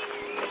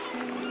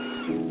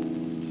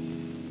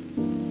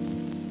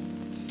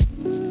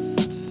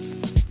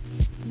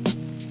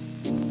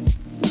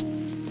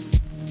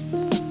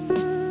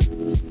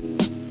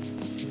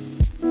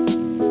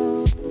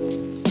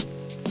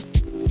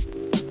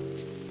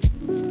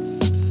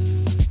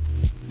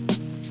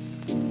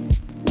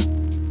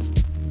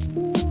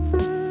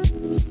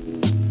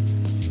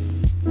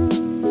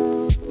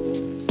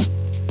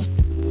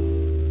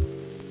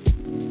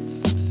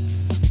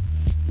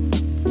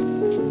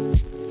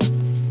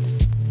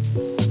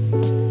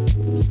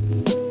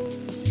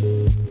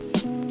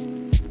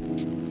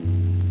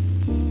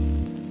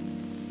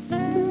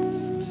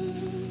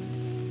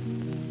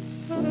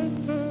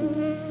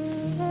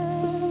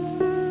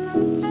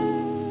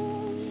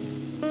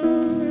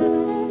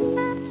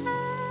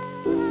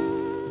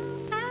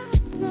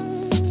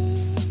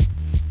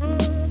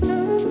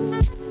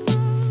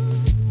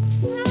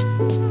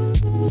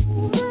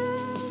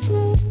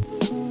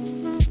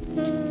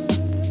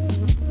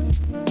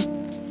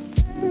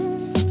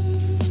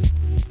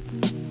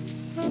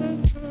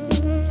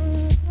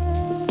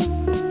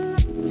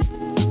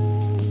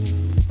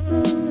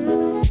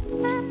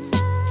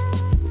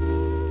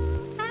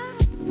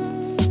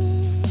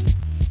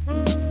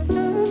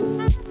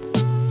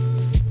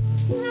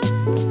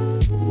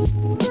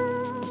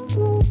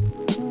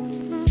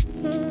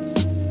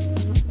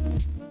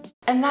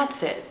 And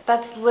that's it.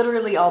 That's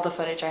literally all the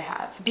footage I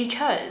have.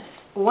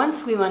 Because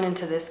once we went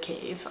into this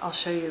cave, I'll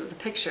show you the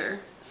picture.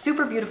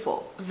 Super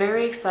beautiful.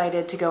 Very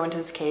excited to go into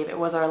this cave. It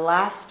was our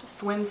last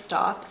swim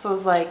stop. So I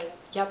was like,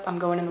 yep, I'm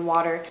going in the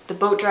water. The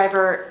boat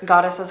driver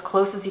got us as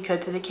close as he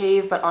could to the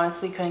cave, but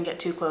honestly couldn't get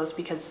too close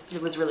because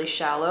it was really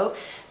shallow.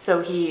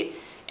 So he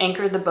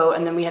anchored the boat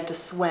and then we had to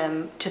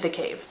swim to the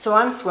cave. So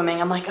I'm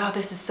swimming, I'm like, oh,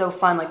 this is so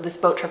fun. Like, this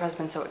boat trip has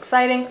been so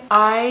exciting.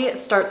 I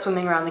start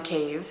swimming around the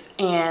cave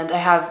and I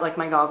have like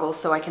my goggles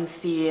so I can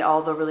see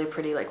all the really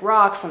pretty like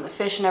rocks and the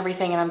fish and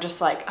everything, and I'm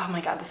just like, oh my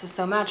god, this is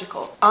so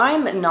magical.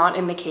 I'm not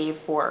in the cave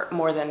for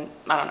more than,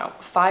 I don't know,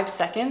 5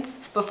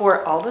 seconds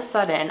before all of a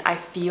sudden I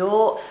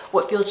feel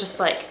what feels just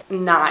like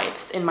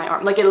knives in my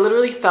arm. Like, it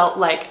literally felt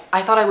like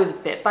I thought I was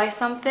bit by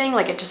something.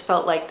 Like, it just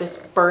felt like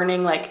this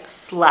burning like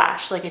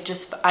slash. Like, it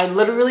just, I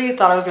literally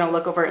thought I was gonna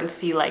look over and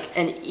see like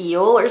an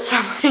eel or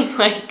something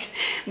like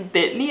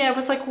bit me. I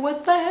was like,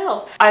 what the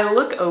hell? I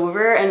look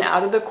over and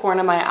out of the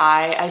corner of my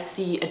eye, I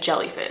see a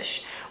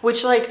jellyfish,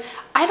 which like,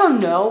 I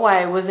don't know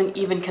why I wasn't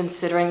even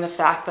considering the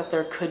fact that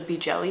there could be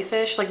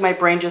jellyfish. Like my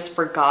brain just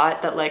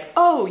forgot that like,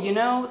 oh, you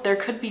know, there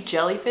could be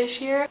jellyfish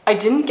here. I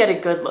didn't get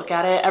a good look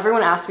at it.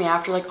 Everyone asked me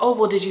after like, oh,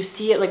 well, did you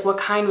see it? Like what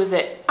kind was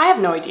it? I have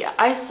no idea.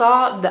 I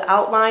saw the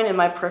outline in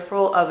my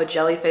peripheral of a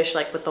jellyfish,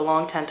 like with the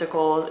long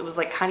tentacles. It was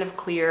like kind of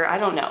clear. I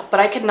don't know, but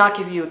I could not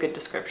give you a good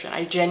description.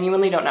 I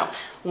genuinely don't know.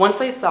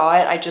 Once I saw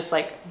it, I just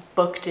like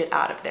booked it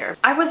out of there.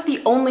 I was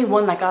the only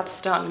one that got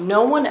stung.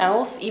 No one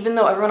else, even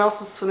though everyone else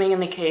was swimming in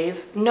the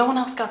cave, no one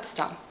else got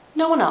stung.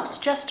 No one else,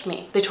 just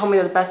me. They told me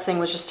that the best thing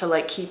was just to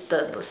like keep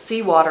the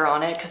seawater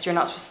on it because you're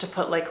not supposed to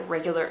put like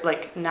regular,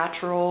 like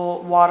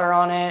natural water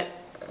on it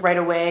right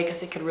away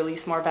because it could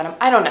release more venom.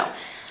 I don't know.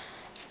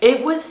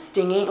 It was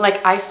stinging.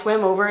 Like I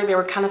swam over, there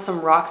were kind of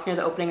some rocks near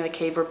the opening of the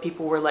cave where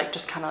people were like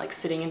just kind of like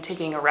sitting and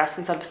taking a rest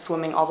instead of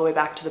swimming all the way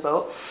back to the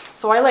boat.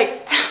 So I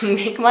like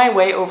make my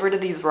way over to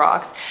these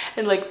rocks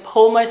and like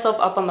pull myself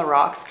up on the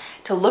rocks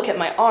to look at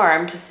my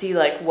arm to see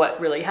like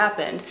what really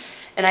happened.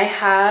 And I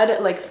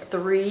had like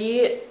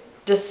 3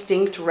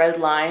 distinct red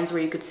lines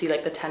where you could see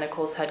like the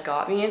tentacles had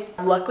got me.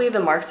 Luckily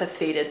the marks have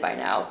faded by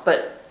now,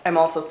 but I'm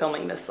also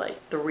filming this like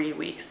 3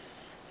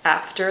 weeks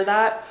after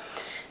that.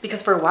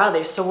 Because for a while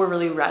they still were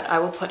really red. I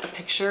will put a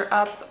picture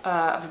up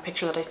of a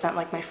picture that I sent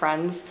like my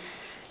friends.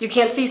 You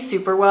can't see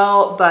super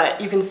well,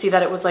 but you can see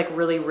that it was like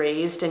really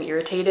raised and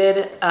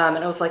irritated. And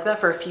it was like that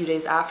for a few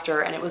days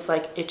after, and it was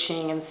like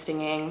itching and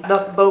stinging.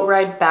 The boat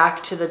ride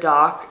back to the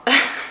dock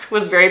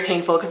was very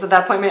painful because at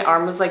that point my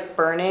arm was like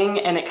burning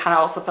and it kind of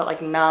also felt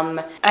like numb.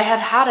 I had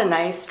had a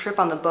nice trip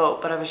on the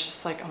boat, but I was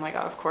just like, oh my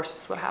God, of course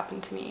this is what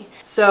happened to me.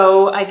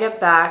 So I get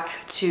back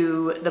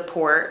to the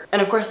port,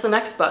 and of course the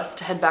next bus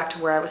to head back to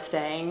where I was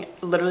staying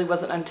literally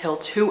wasn't until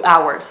 2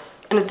 hours.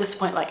 And at this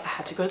point, like I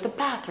had to go to the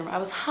bathroom. I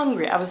was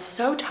hungry. I was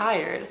so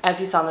tired.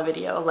 As you saw in the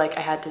video, like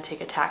I had to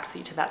take a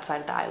taxi to that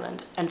side of the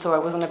island. And so I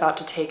wasn't about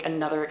to take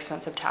another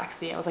expensive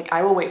taxi. I was like,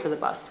 I will wait for the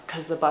bus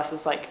because the bus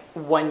is like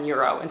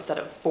 €1 instead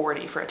of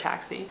 40 for a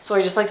taxi. So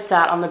I just like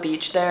sat on the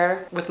beach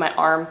there with my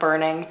arm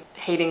burning,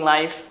 hating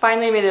life.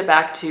 Finally made it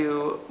back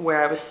to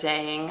where I was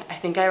staying. I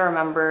think I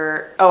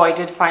remember, oh, I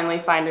did finally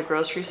find a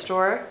grocery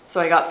store.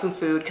 So I got some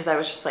food because I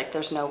was just like,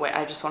 there's no way.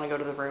 I just want to go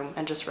to the room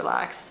and just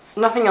relax.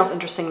 Nothing else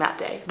interesting that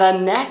day.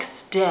 The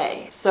next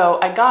day, so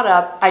I got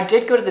up. I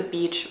did go to the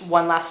beach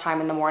one last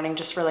time in the morning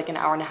just for like an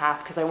hour and a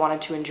half because I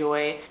wanted to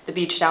enjoy the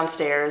beach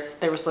downstairs.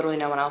 There was literally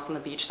no one else on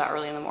the beach that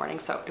early in the morning,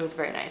 so it was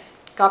very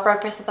nice. Got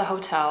breakfast at the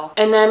hotel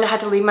and then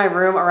had to leave my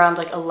room around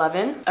like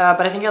 11,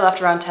 but I think I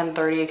left around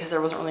 10:30 because there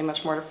wasn't really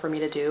much more for me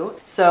to do.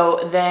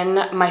 So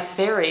then my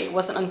ferry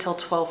wasn't until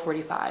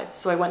 12:45.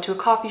 So I went to a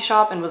coffee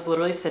shop and was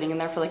literally sitting in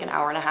there for like an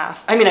hour and a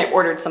half. I mean, I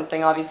ordered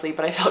something obviously,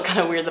 but I felt kind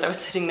of weird that I was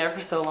sitting there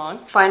for so long.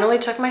 Finally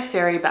took my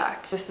ferry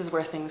back. This is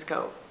where things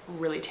go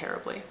really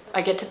terribly.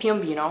 I get to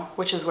Piombino,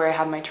 which is where I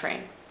have my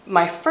train.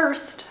 My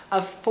first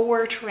of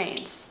 4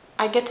 trains.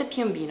 I get to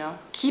Piombino.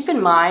 Keep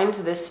in mind,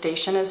 this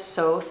station is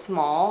so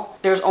small.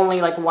 There's only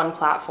like 1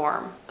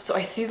 platform. So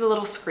I see the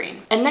little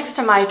screen. And next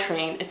to my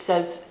train, it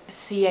says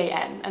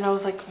CAN. And I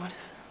was like, what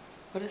is that?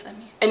 What does that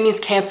mean? It means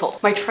canceled.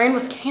 My train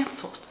was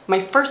canceled. My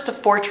first of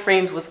 4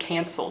 trains was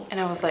canceled. And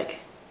I was like,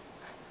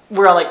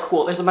 we're all like,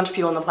 cool. There's a bunch of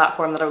people on the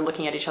platform that are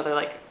looking at each other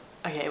like,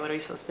 okay, what are we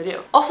supposed to do?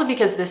 Also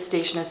because this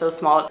station is so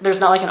small, there's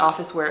not like an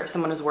office where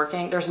someone is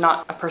working. There's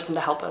not a person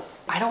to help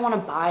us. I don't want to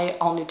buy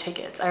all new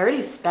tickets. I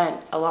already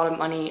spent a lot of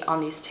money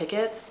on these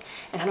tickets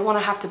and I don't want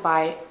to have to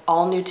buy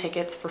all new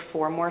tickets for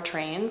 4 more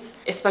trains,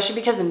 especially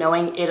because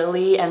knowing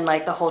Italy and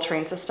like the whole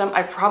train system,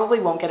 I probably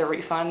won't get a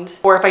refund.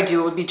 Or if I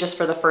do, it would be just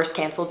for the first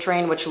canceled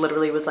train, which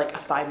literally was like a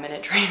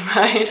 5-minute train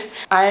ride.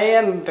 I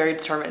am very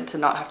determined to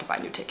not have to buy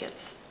new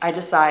tickets. I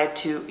decide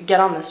to get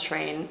on this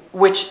train,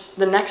 which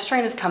the next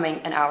train is coming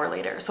an hour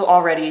later, so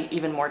already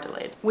even more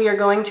delayed. We are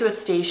going to a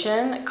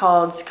station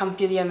called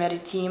Campiglia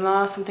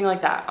Marittima, something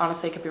like that.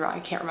 Honestly, I could be wrong,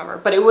 I can't remember.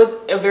 But it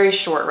was a very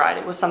short ride.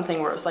 It was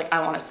something where it was like, I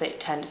want to say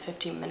 10 to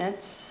 15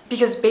 minutes.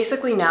 Because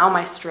basically now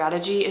my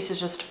strategy is to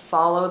just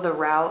follow the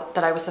route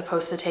that I was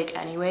supposed to take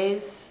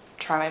anyways.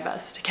 Try my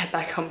best to get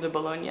back home to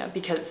Bologna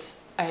because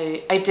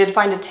I did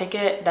find a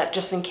ticket that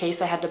just in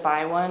case I had to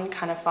buy one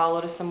kind of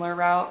followed a similar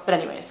route. But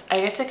anyways, I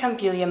get to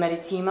Campiglia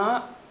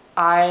Marittima.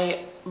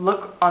 I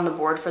look on the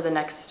board for the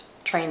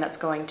next train that's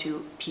going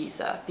to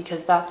Pisa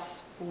because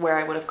that's where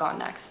I would have gone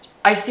next.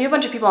 I see a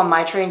bunch of people on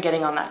my train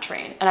getting on that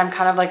train and I'm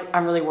kind of like,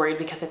 I'm really worried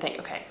because I think,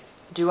 okay,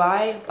 do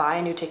I buy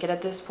a new ticket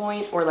at this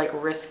point or like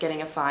risk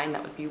getting a fine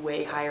that would be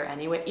way higher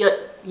anyway?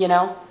 You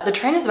know? The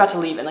train is about to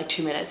leave in like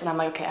 2 minutes and I'm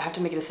like, okay, I have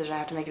to make a decision, I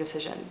have to make a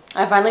decision.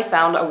 I finally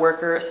found a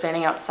worker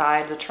standing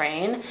outside the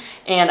train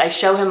and I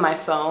show him my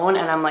phone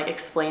and I'm like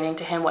explaining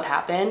to him what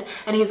happened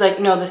and he's like,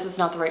 no, this is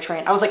not the right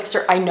train. I was like,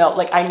 sir, I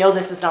know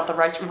this is not the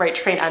right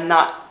train. I'm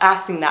not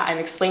asking that. I'm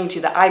explaining to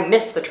you that I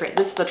missed the train.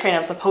 This is the train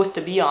I'm supposed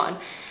to be on.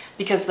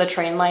 because the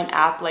Trainline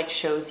app like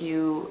shows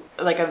you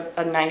like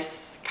a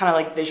nice kind of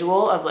like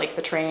visual of like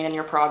the train and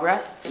your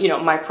progress. You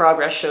know, my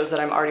progress shows that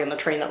I'm already on the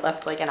train that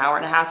left like an hour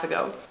and a half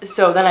ago.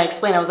 So then I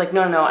explained, I was like,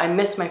 no, I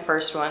missed my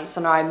first one.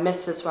 So now I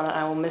missed this one and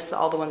I will miss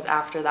all the ones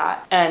after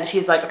that. And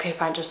he's like, okay,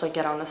 fine, just like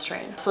get on this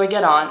train. So I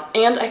get on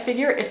and I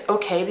figure it's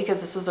okay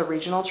because this was a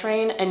regional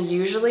train, and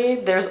usually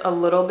there's a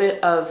little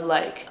bit of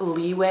like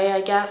leeway,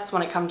 I guess,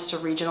 when it comes to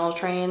regional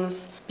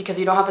trains because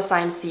you don't have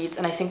assigned seats.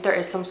 And I think there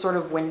is some sort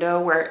of window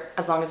where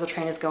as long as the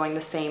train is going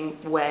the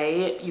same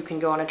way, you can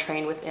go on a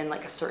train within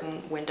like a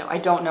certain window. I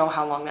don't know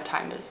how long that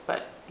time is,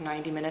 but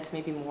 90 minutes,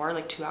 maybe more,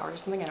 like 2 hours or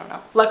something, I don't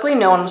know. Luckily,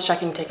 no one was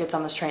checking tickets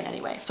on this train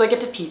anyway. So I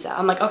get to Pisa.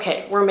 I'm like,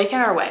 okay, we're making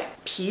our way.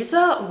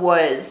 Pisa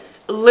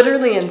was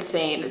literally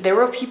insane. There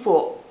were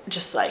people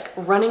just like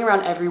running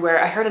around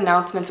everywhere. I heard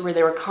announcements where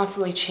they were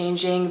constantly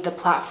changing the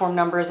platform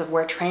numbers of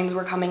where trains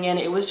were coming in.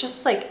 It was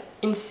just like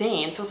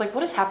insane. So I was like,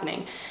 what is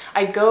happening?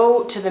 I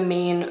go to the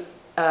main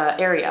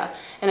area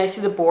and I see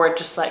the board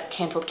just like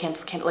canceled,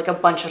 like a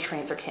bunch of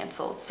trains are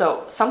canceled.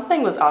 So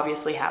something was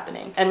obviously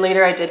happening. And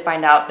later I did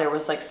find out there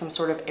was like some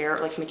sort of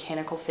like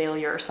mechanical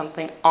failure or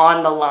something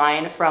on the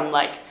line from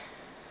like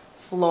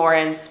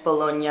Florence,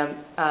 Bologna,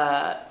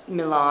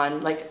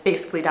 Milan, like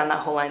basically down that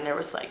whole line there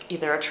was like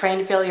either a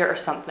train failure or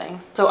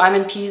something. So I'm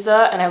in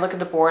Pisa and I look at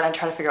the board and I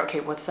try to figure out, okay,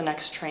 what's the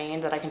next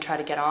train that I can try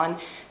to get on?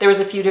 There was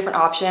a few different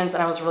options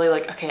and I was really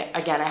like, okay,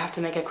 again, I have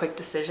to make a quick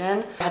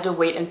decision. I had to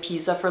wait in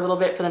Pisa for a little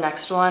bit for the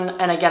next one.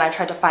 And again, I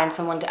tried to find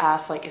someone to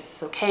ask like, is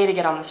this okay to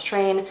get on this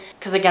train?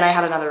 Because again, I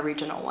had another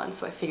regional one,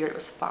 so I figured it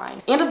was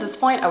fine. And at this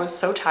point I was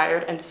so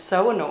tired and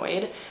so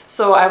annoyed.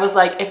 So I was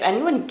like, if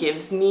anyone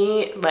gives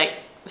me like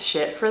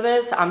shit for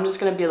this, I'm just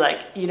gonna be like,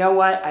 you know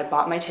what, I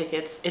bought my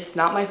tickets, it's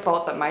not my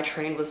fault that my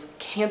train was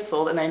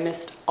canceled and I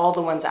missed all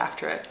the ones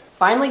after it.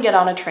 Finally get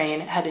on a train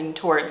heading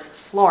towards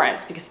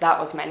Florence because that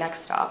was my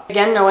next stop.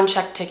 Again, no one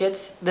checked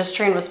tickets. This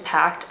train was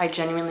packed, I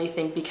genuinely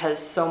think, because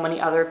so many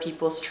other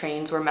people's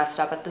trains were messed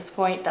up at this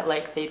point that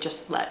like they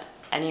just let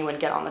anyone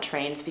get on the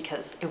trains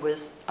because it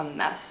was a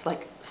mess.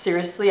 Like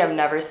seriously, I've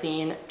never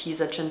seen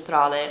Pisa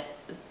Centrale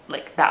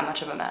like that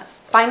much of a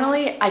mess.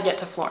 Finally, I get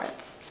to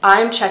Florence.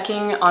 I'm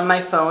checking on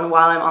my phone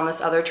while I'm on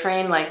this other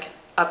train, like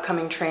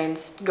upcoming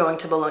trains going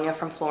to Bologna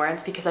from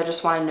Florence, because I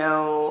just want to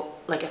know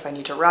like if I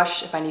need to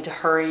rush, if I need to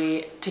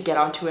hurry to get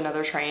onto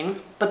another train.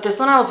 But this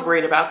one I was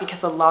worried about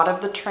because a lot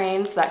of the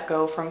trains that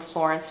go from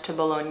Florence to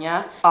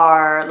Bologna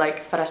are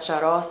like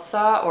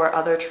Frecciarossa or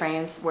other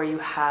trains where you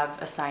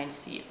have assigned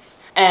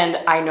seats. And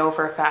I know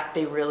for a fact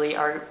they really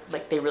are,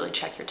 like they really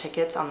check your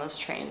tickets on those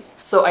trains.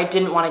 So I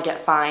didn't want to get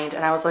fined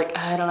and I was like,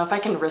 I don't know if I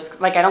can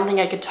risk, like I don't think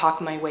I could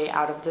talk my way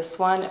out of this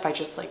one if I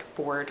just like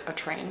board a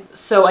train.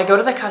 So I go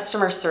to the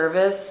customer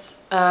service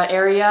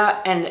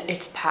area and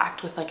it's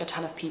packed with like a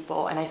ton of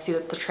people, and I see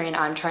that the train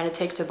I'm trying to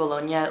take to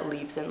Bologna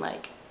leaves in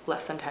like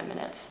less than 10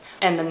 minutes.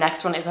 And the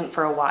next one isn't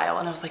for a while.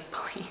 And I was like,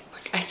 please,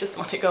 like, I just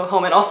want to go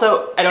home. And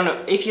also, I don't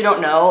know, if you don't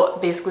know,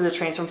 basically the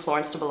trains from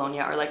Florence to Bologna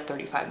are like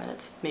 35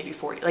 minutes, maybe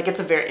 40. Like it's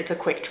a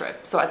quick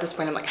trip. So at this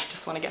point, I'm like, I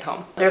just want to get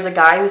home. There's a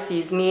guy who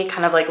sees me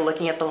kind of like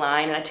looking at the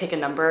line, and I take a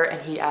number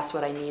and he asks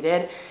what I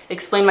needed.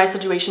 Explain my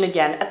situation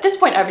again. At this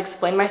point, I've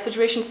explained my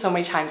situation so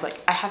many times, like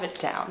I have it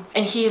down.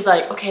 And he's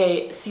like,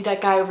 okay, see that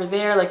guy over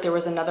there? Like there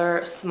was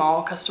another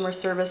small customer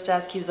service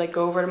desk. He was like,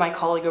 go over to my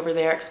colleague over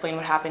there, explain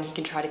what happened. He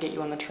can try to get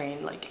you on the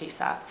train like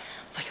ASAP.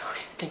 I was like,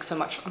 okay, thanks so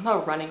much. I'm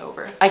not running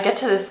over. I get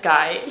to this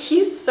guy.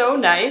 He's so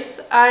nice.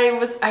 I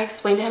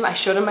explained to him, I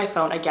showed him my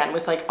phone again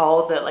with like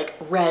all the like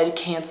red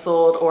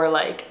canceled or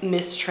like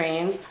missed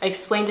trains. I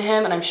explained to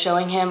him and I'm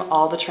showing him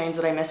all the trains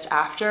that I missed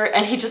after,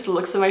 and he just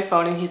looks at my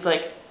phone and he's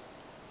like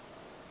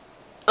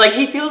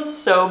he feels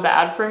so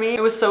bad for me.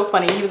 It was so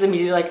funny. He was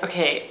immediately like,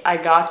 okay, I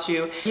got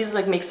you. He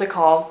like makes a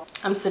call.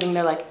 I'm sitting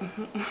there like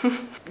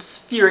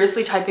just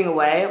furiously typing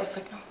away. I was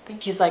like, oh,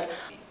 thank you. He's like,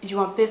 do you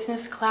want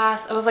business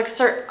class? I was like,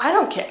 sir, I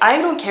don't care. I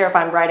don't care if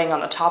I'm riding on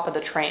the top of the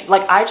train.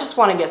 Like, I just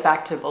want to get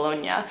back to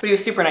Bologna. But he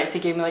was super nice. He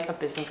gave me like a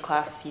business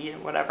class seat or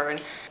whatever,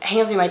 and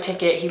hands me my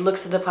ticket. He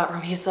looks at the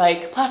platform. He's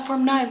like,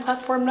 platform 9,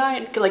 platform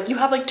 9. Like, you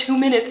have like 2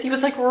 minutes. He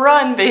was like,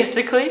 run,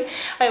 basically.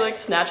 I like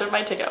snatched up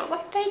my ticket. I was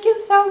like, thank you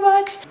so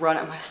much. Run,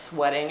 I'm like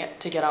sweating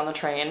to get on the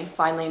train.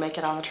 Finally make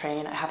it on the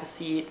train. I have a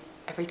seat.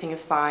 Everything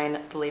is fine.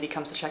 The lady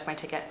comes to check my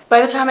ticket. By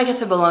the time I get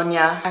to Bologna,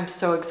 I'm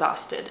so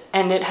exhausted.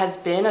 And it has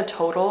been a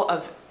total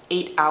of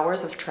 8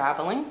 hours of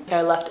traveling.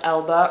 I left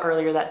Elba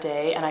earlier that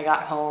day and I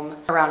got home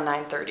around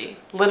 9:30.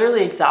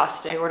 Literally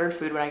exhausted. I ordered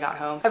food when I got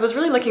home. I was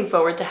really looking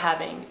forward to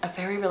having a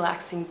very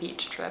relaxing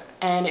beach trip,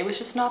 and it was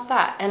just not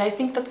that. And I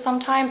think that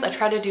sometimes I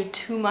try to do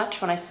too much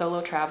when I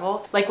solo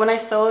travel. Like when I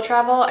solo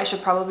travel, I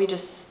should probably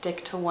just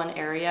stick to one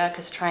area,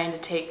 because trying to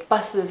take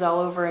buses all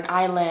over an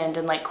island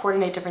and like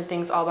coordinate different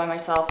things all by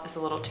myself is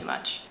a little too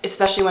much,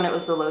 especially when it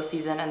was the low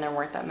season and there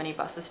weren't that many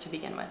buses to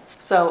begin with.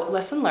 So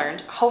lesson learned.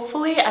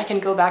 Hopefully I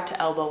can go back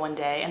to Elba one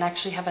day and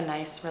actually have a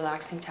nice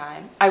relaxing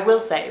time. I will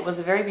say it was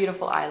a very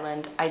beautiful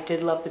island. I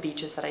did love the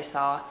beaches that I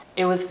saw.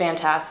 It was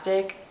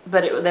fantastic.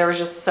 but there was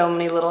just so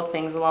many little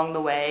things along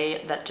the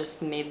way that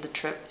just made the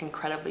trip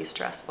incredibly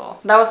stressful.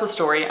 That was the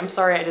story. I'm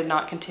sorry I did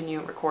not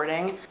continue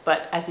recording,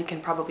 but as you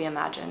can probably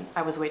imagine,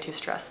 I was way too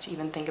stressed to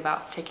even think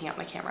about taking out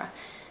my camera.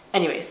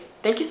 Anyways,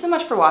 thank you so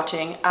much for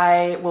watching.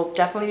 I will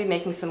definitely be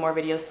making some more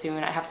videos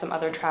soon. I have some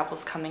other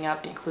travels coming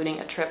up, including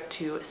a trip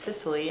to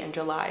Sicily in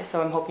July,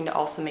 so I'm hoping to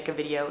also make a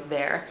video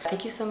there.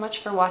 Thank you so much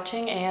for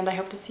watching, and I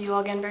hope to see you all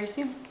again very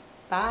soon.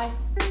 Bye!